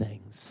other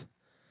things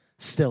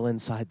still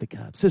inside the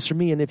cup. Sister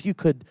Mia, and if you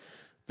could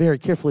very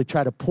carefully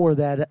try to pour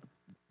that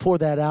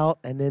out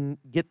and then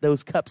get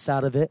those cups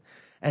out of it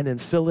and then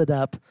fill it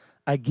up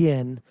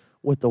again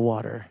with the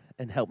water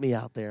and help me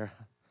out there.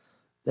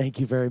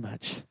 Thank you very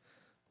much.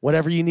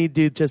 Whatever you need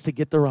to do just to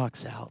get the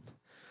rocks out.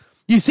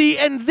 You see,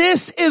 and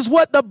this is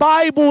what the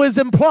Bible is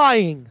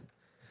implying.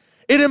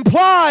 It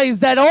implies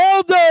that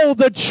although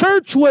the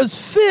church was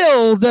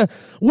filled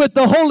with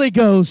the Holy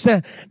Ghost,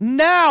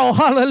 now,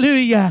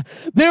 hallelujah,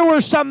 there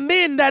were some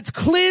men that's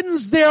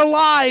cleansed their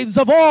lives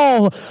of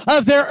all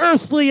of their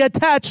earthly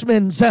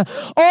attachments,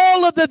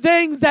 all of the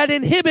things that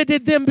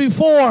inhibited them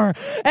before.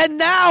 And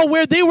now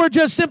where they were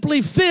just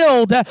simply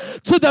filled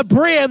to the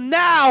brim,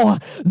 now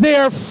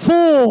they're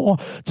full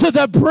to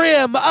the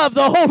brim of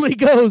the Holy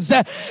Ghost.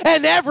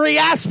 And every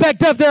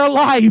aspect of their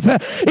life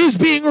is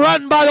being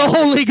run by the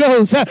Holy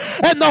Ghost.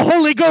 And the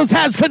Holy Ghost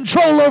has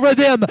control over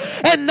them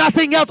and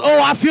nothing else.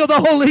 Oh, I feel the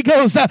Holy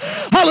Ghost.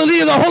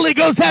 Hallelujah. The Holy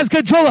Ghost has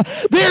control.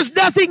 There's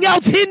nothing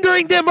else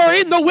hindering them or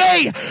in the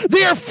way.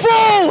 They're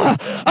full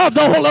of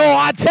the Holy. Oh,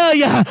 I tell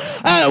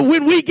you,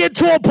 when we get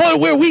to a point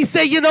where we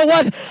say, you know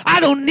what? I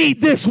don't need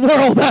this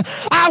world.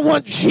 I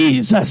want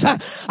Jesus.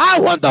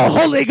 I want the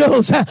Holy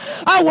Ghost.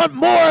 I want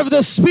more of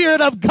the Spirit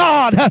of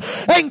God.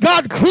 And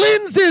God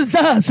cleanses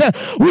us.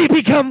 We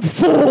become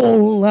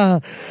full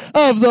of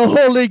the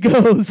Holy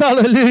Ghost.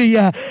 Hallelujah.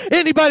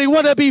 Anybody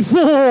want to be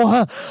full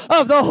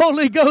of the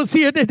Holy Ghost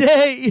here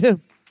today?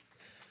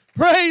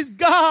 Praise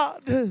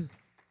God.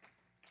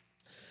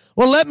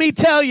 Well, let me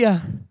tell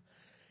you,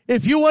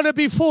 if you want to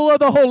be full of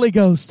the Holy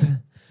Ghost,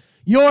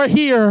 you're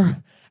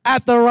here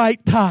at the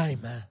right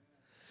time.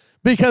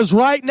 Because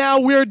right now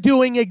we're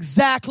doing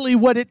exactly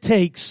what it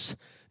takes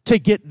to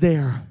get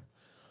there.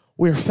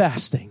 We're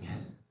fasting.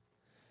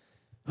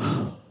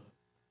 Oh,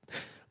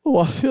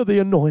 I feel the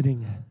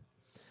anointing.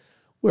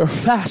 We're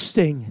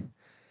fasting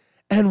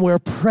and we're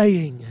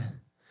praying.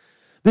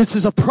 This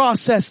is a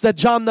process that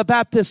John the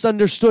Baptist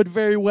understood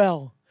very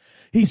well.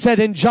 He said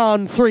in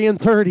John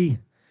 3:30,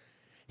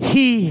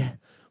 He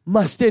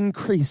must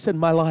increase in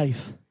my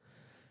life,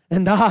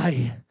 and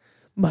I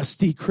must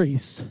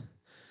decrease.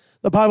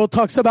 The Bible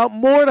talks about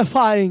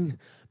mortifying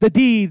the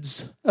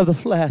deeds of the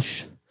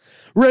flesh,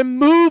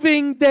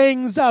 removing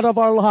things out of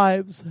our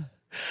lives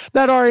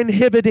that are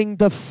inhibiting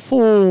the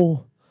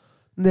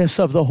fullness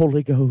of the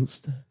Holy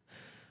Ghost.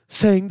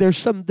 Saying there's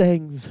some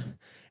things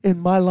in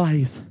my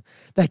life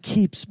that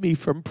keeps me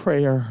from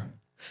prayer.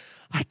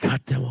 I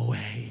cut them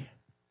away.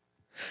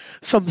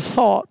 Some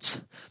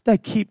thoughts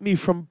that keep me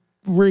from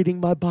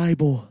reading my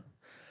Bible.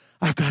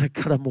 I've got to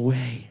cut them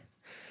away.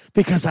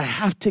 Because I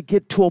have to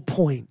get to a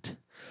point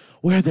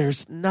where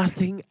there's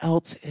nothing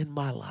else in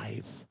my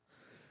life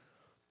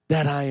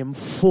that I am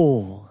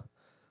full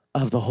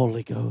of the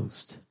Holy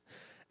Ghost.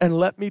 And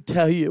let me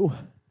tell you,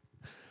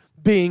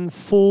 being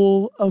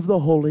full of the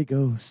Holy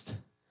Ghost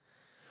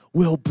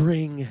will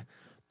bring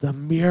the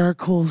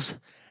miracles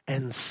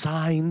and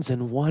signs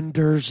and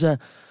wonders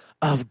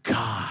of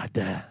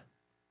God.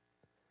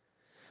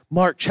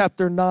 Mark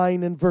chapter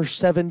 9 and verse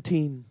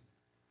 17.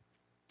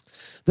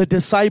 The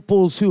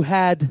disciples who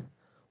had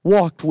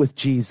walked with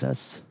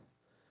Jesus,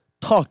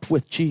 talked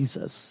with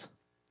Jesus.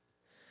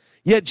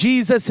 Yet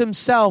Jesus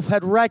himself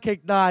had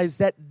recognized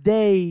that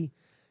they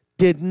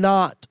did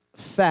not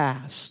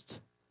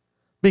fast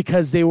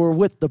because they were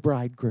with the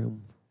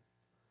bridegroom.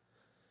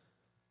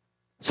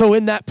 So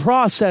in that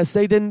process,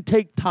 they didn't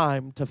take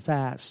time to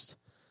fast.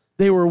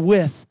 They were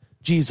with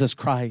Jesus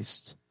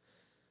Christ.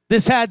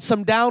 This had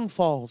some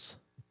downfalls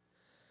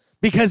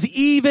because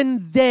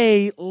even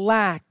they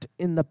lacked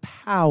in the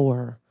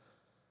power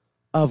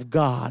of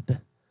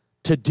God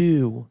to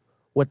do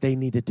what they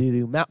needed to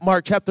do.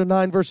 Mark chapter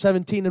 9, verse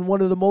 17, and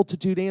one of the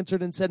multitude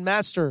answered and said,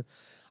 Master,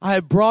 I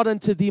have brought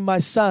unto thee my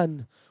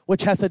son,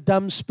 which hath a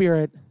dumb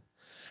spirit.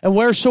 And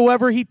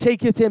wheresoever he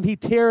taketh him, he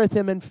teareth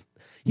him, and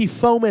he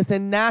foameth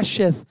and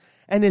gnasheth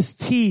and his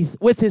teeth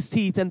with his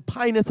teeth, and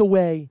pineth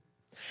away.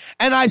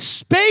 And I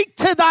spake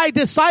to thy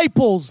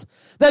disciples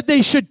that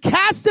they should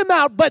cast him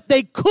out, but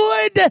they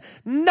could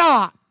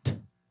not.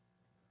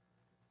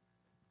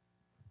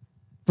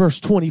 Verse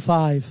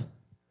 25.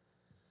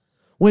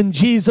 When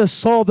Jesus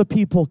saw the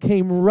people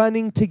came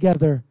running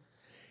together,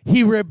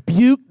 he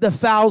rebuked the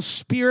foul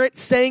spirit,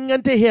 saying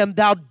unto him,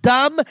 Thou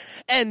dumb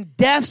and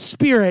deaf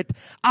spirit,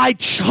 I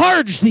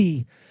charge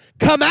thee,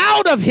 come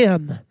out of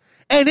him,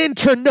 and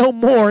enter no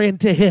more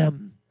into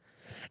him.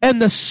 And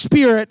the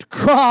spirit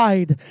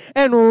cried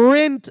and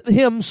rent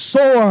him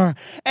sore,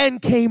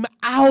 and came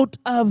out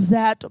of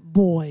that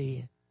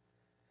boy.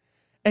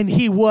 And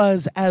he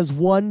was as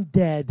one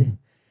dead,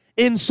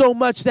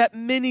 insomuch that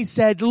many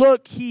said,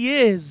 Look, he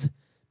is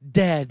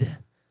dead.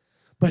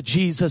 But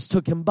Jesus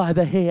took him by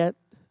the hand,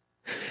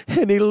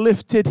 and he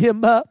lifted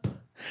him up,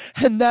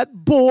 and that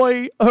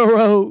boy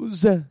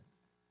arose. And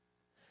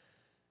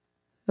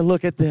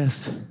look at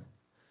this.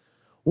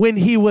 When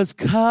he was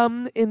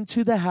come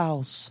into the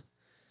house,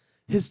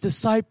 his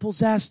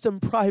disciples asked him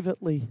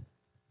privately,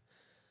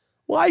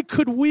 Why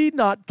could we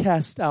not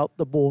cast out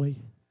the boy,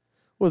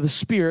 or the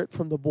spirit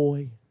from the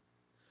boy?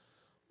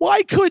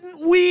 Why couldn't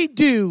we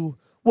do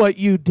what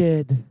you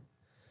did?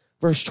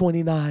 Verse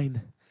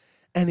 29,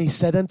 and he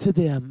said unto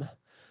them,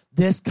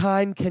 This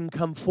kind can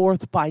come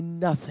forth by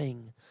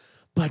nothing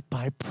but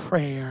by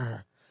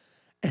prayer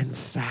and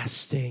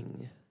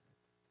fasting.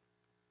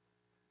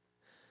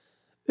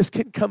 This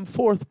can come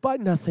forth by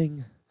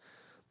nothing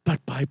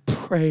but by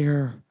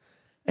prayer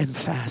and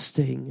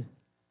fasting.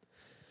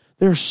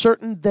 There are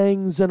certain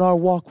things in our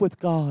walk with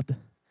God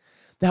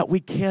that we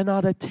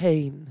cannot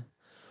attain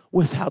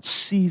without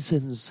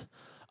seasons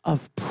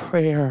of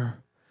prayer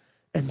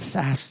and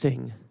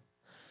fasting.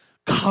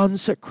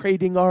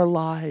 Consecrating our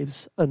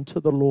lives unto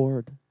the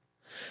Lord.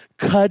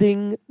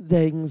 Cutting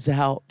things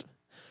out.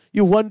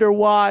 You wonder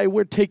why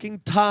we're taking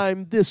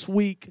time this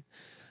week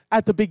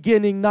at the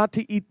beginning not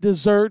to eat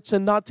desserts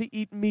and not to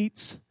eat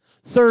meats.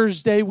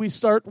 Thursday we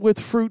start with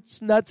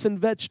fruits, nuts, and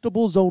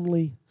vegetables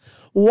only.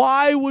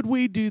 Why would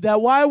we do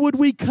that? Why would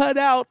we cut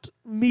out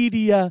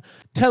media,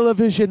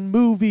 television,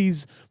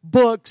 movies,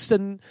 books,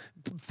 and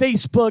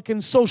Facebook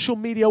and social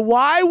media?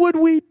 Why would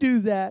we do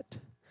that?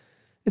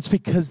 It's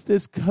because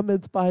this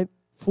cometh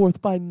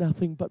forth by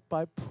nothing but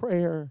by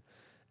prayer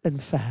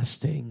and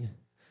fasting.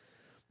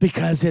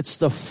 Because it's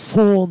the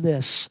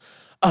fullness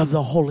of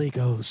the Holy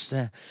Ghost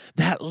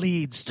that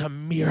leads to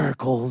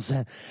miracles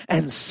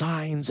and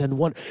signs and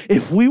wonders.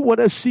 If we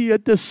want to see a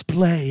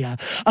display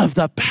of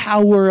the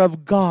power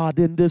of God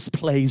in this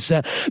place,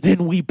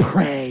 then we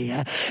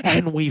pray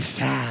and we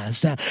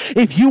fast.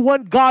 If you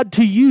want God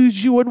to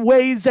use you in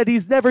ways that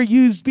He's never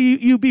used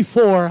you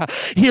before,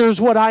 here's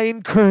what I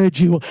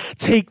encourage you.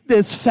 Take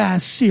this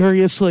fast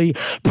seriously.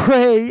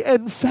 Pray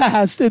and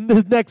fast in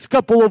the next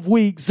couple of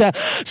weeks.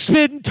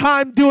 Spend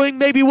time doing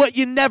maybe what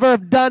you never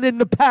have done in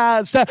the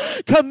past.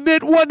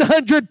 Commit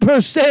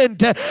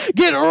 100%.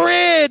 Get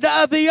rid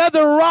of the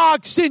other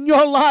rocks in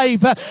your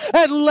life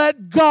and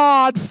let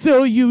God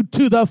fill you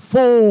to the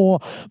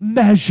full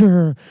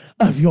measure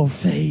of your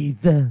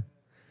faith.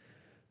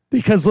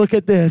 Because look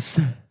at this.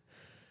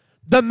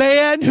 The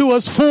man who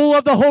was full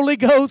of the Holy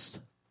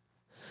Ghost,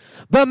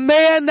 the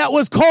man that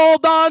was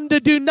called on to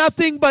do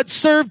nothing but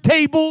serve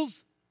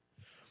tables,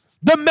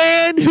 the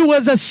man who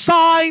was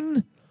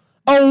assigned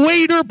a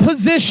waiter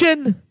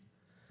position.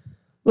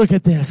 Look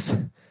at this.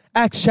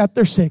 Acts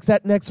chapter 6,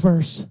 that next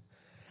verse.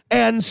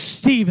 And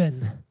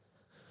Stephen,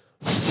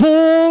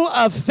 full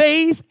of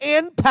faith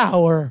and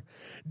power,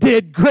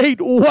 did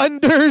great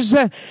wonders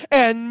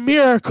and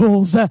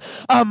miracles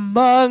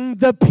among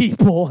the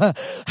people.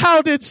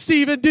 How did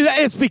Stephen do that?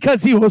 It's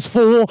because he was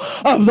full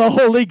of the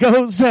Holy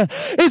Ghost.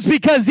 It's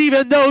because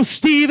even though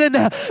Stephen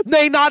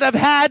may not have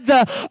had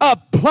a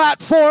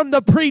platform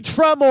to preach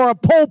from or a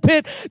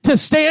pulpit to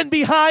stand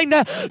behind,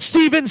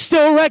 Stephen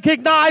still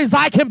recognized,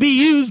 I can be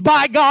used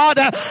by God.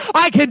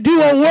 I can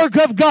do a work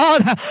of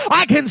God.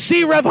 I can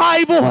see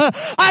revival.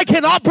 I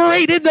can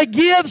operate in the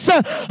gifts.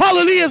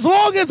 Hallelujah. As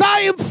long as I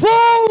am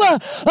full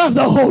of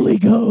the Holy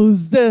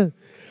Ghost. Hallelujah.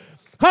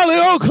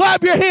 Oh,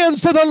 clap your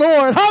hands to the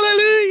Lord.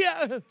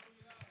 Hallelujah.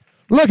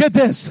 Look at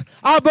this.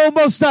 I'm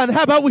almost done.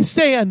 How about we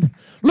stand?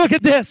 Look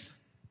at this.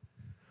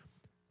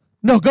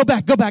 No, go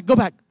back.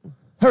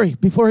 Hurry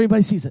before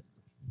anybody sees it.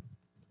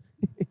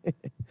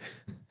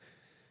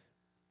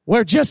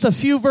 Where just a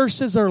few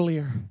verses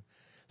earlier,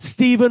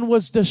 Stephen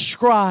was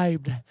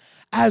described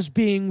as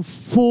being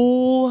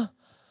full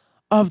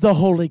of the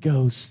Holy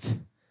Ghost.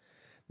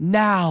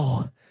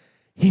 Now,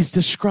 He's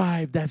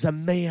described as a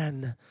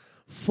man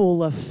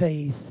full of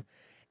faith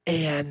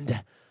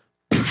and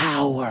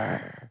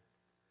power.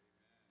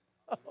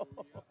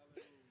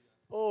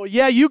 Oh,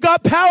 yeah, you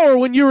got power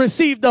when you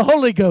received the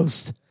Holy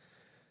Ghost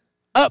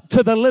up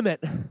to the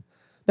limit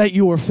that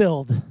you were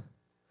filled.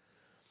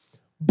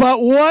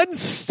 But once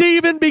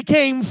Stephen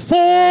became full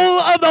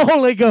of the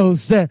Holy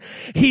Ghost,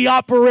 he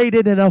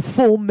operated in a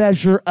full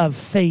measure of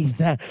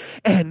faith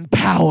and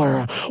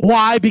power.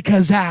 Why?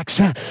 Because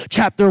Acts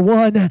chapter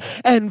 1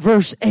 and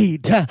verse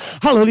 8.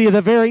 Hallelujah.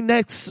 The very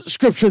next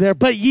scripture there.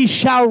 But ye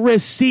shall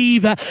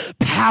receive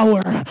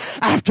power.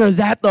 After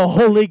that, the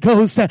Holy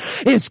Ghost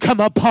is come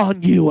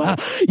upon you.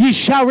 Ye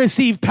shall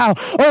receive power.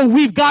 Oh,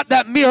 we've got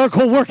that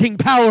miracle working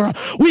power.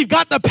 We've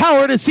got the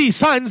power to see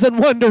signs and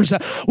wonders.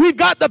 We've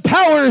got the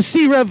power to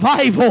see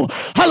revival.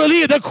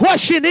 Hallelujah. The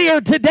question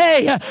here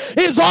today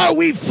is, are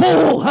we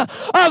full of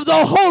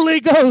the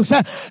Holy Ghost?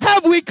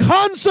 Have we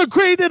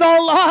consecrated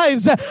our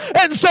lives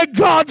and said,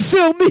 God,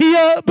 fill me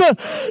up.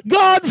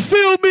 God,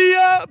 fill me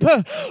up.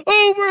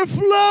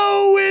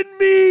 Overflow in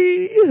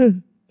me.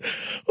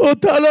 Oh,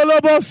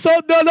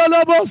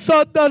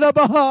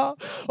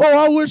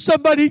 I wish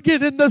somebody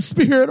get in the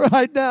spirit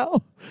right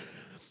now.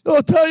 You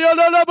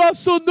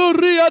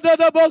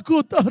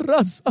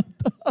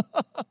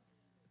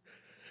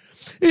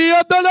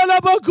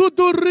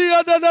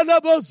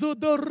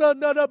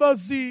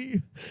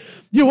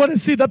want to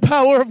see the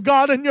power of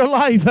God in your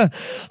life?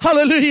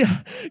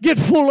 Hallelujah. Get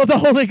full of the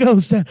Holy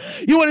Ghost.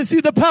 You want to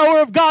see the power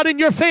of God in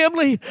your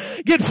family?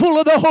 Get full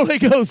of the Holy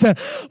Ghost.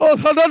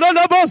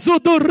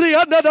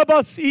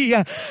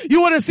 You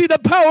want to see the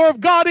power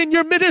of God in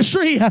your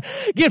ministry?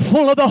 Get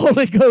full of the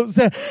Holy Ghost.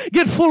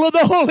 Get full of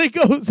the Holy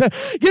Ghost.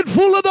 Get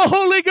full of the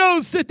Holy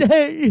Ghost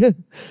today.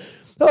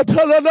 As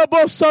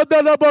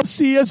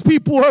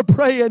people are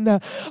praying,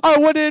 I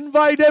want to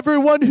invite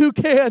everyone who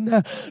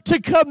can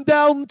to come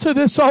down to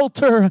this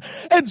altar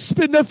and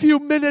spend a few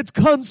minutes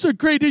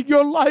consecrating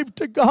your life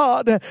to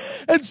God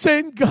and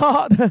saying,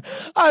 God,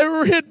 I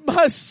rid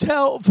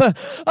myself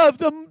of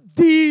the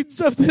deeds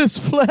of this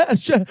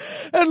flesh,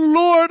 and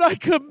Lord, I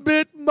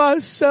commit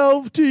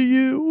myself to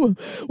you.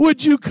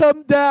 Would you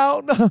come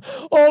down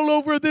all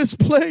over this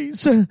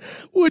place?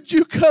 Would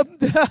you come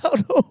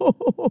down?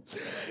 Oh.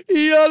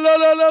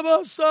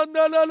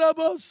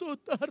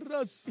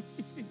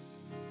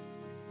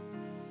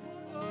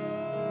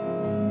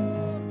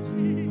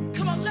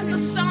 Come on, let the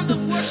sound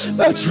of worship.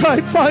 That's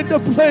right. Find a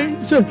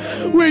place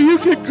where you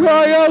can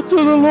cry out to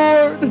the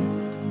Lord.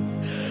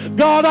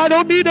 God, I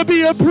don't need to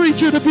be a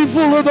preacher to be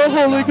full of the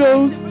Holy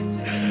Ghost.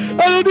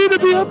 I don't need to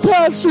be a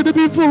pastor to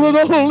be full of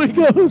the Holy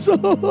Ghost.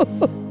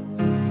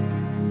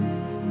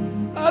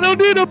 I don't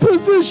need a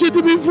position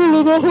to be full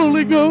of the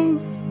Holy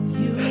Ghost.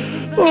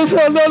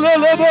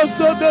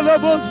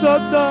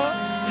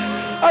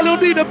 I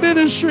don't need a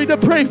ministry to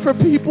pray for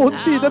people and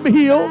see them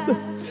healed.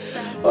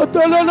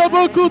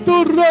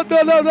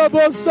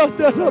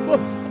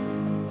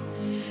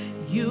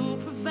 You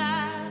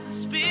provide the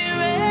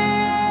Spirit,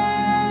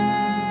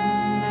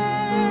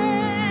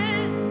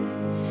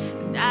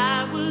 and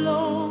I will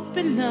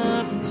open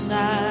up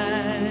inside.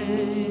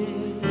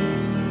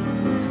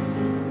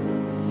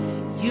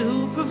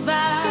 You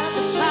provide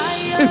the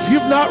fire. If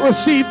you've not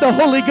received the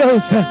Holy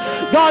Ghost,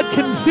 God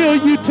can fill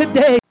you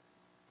today.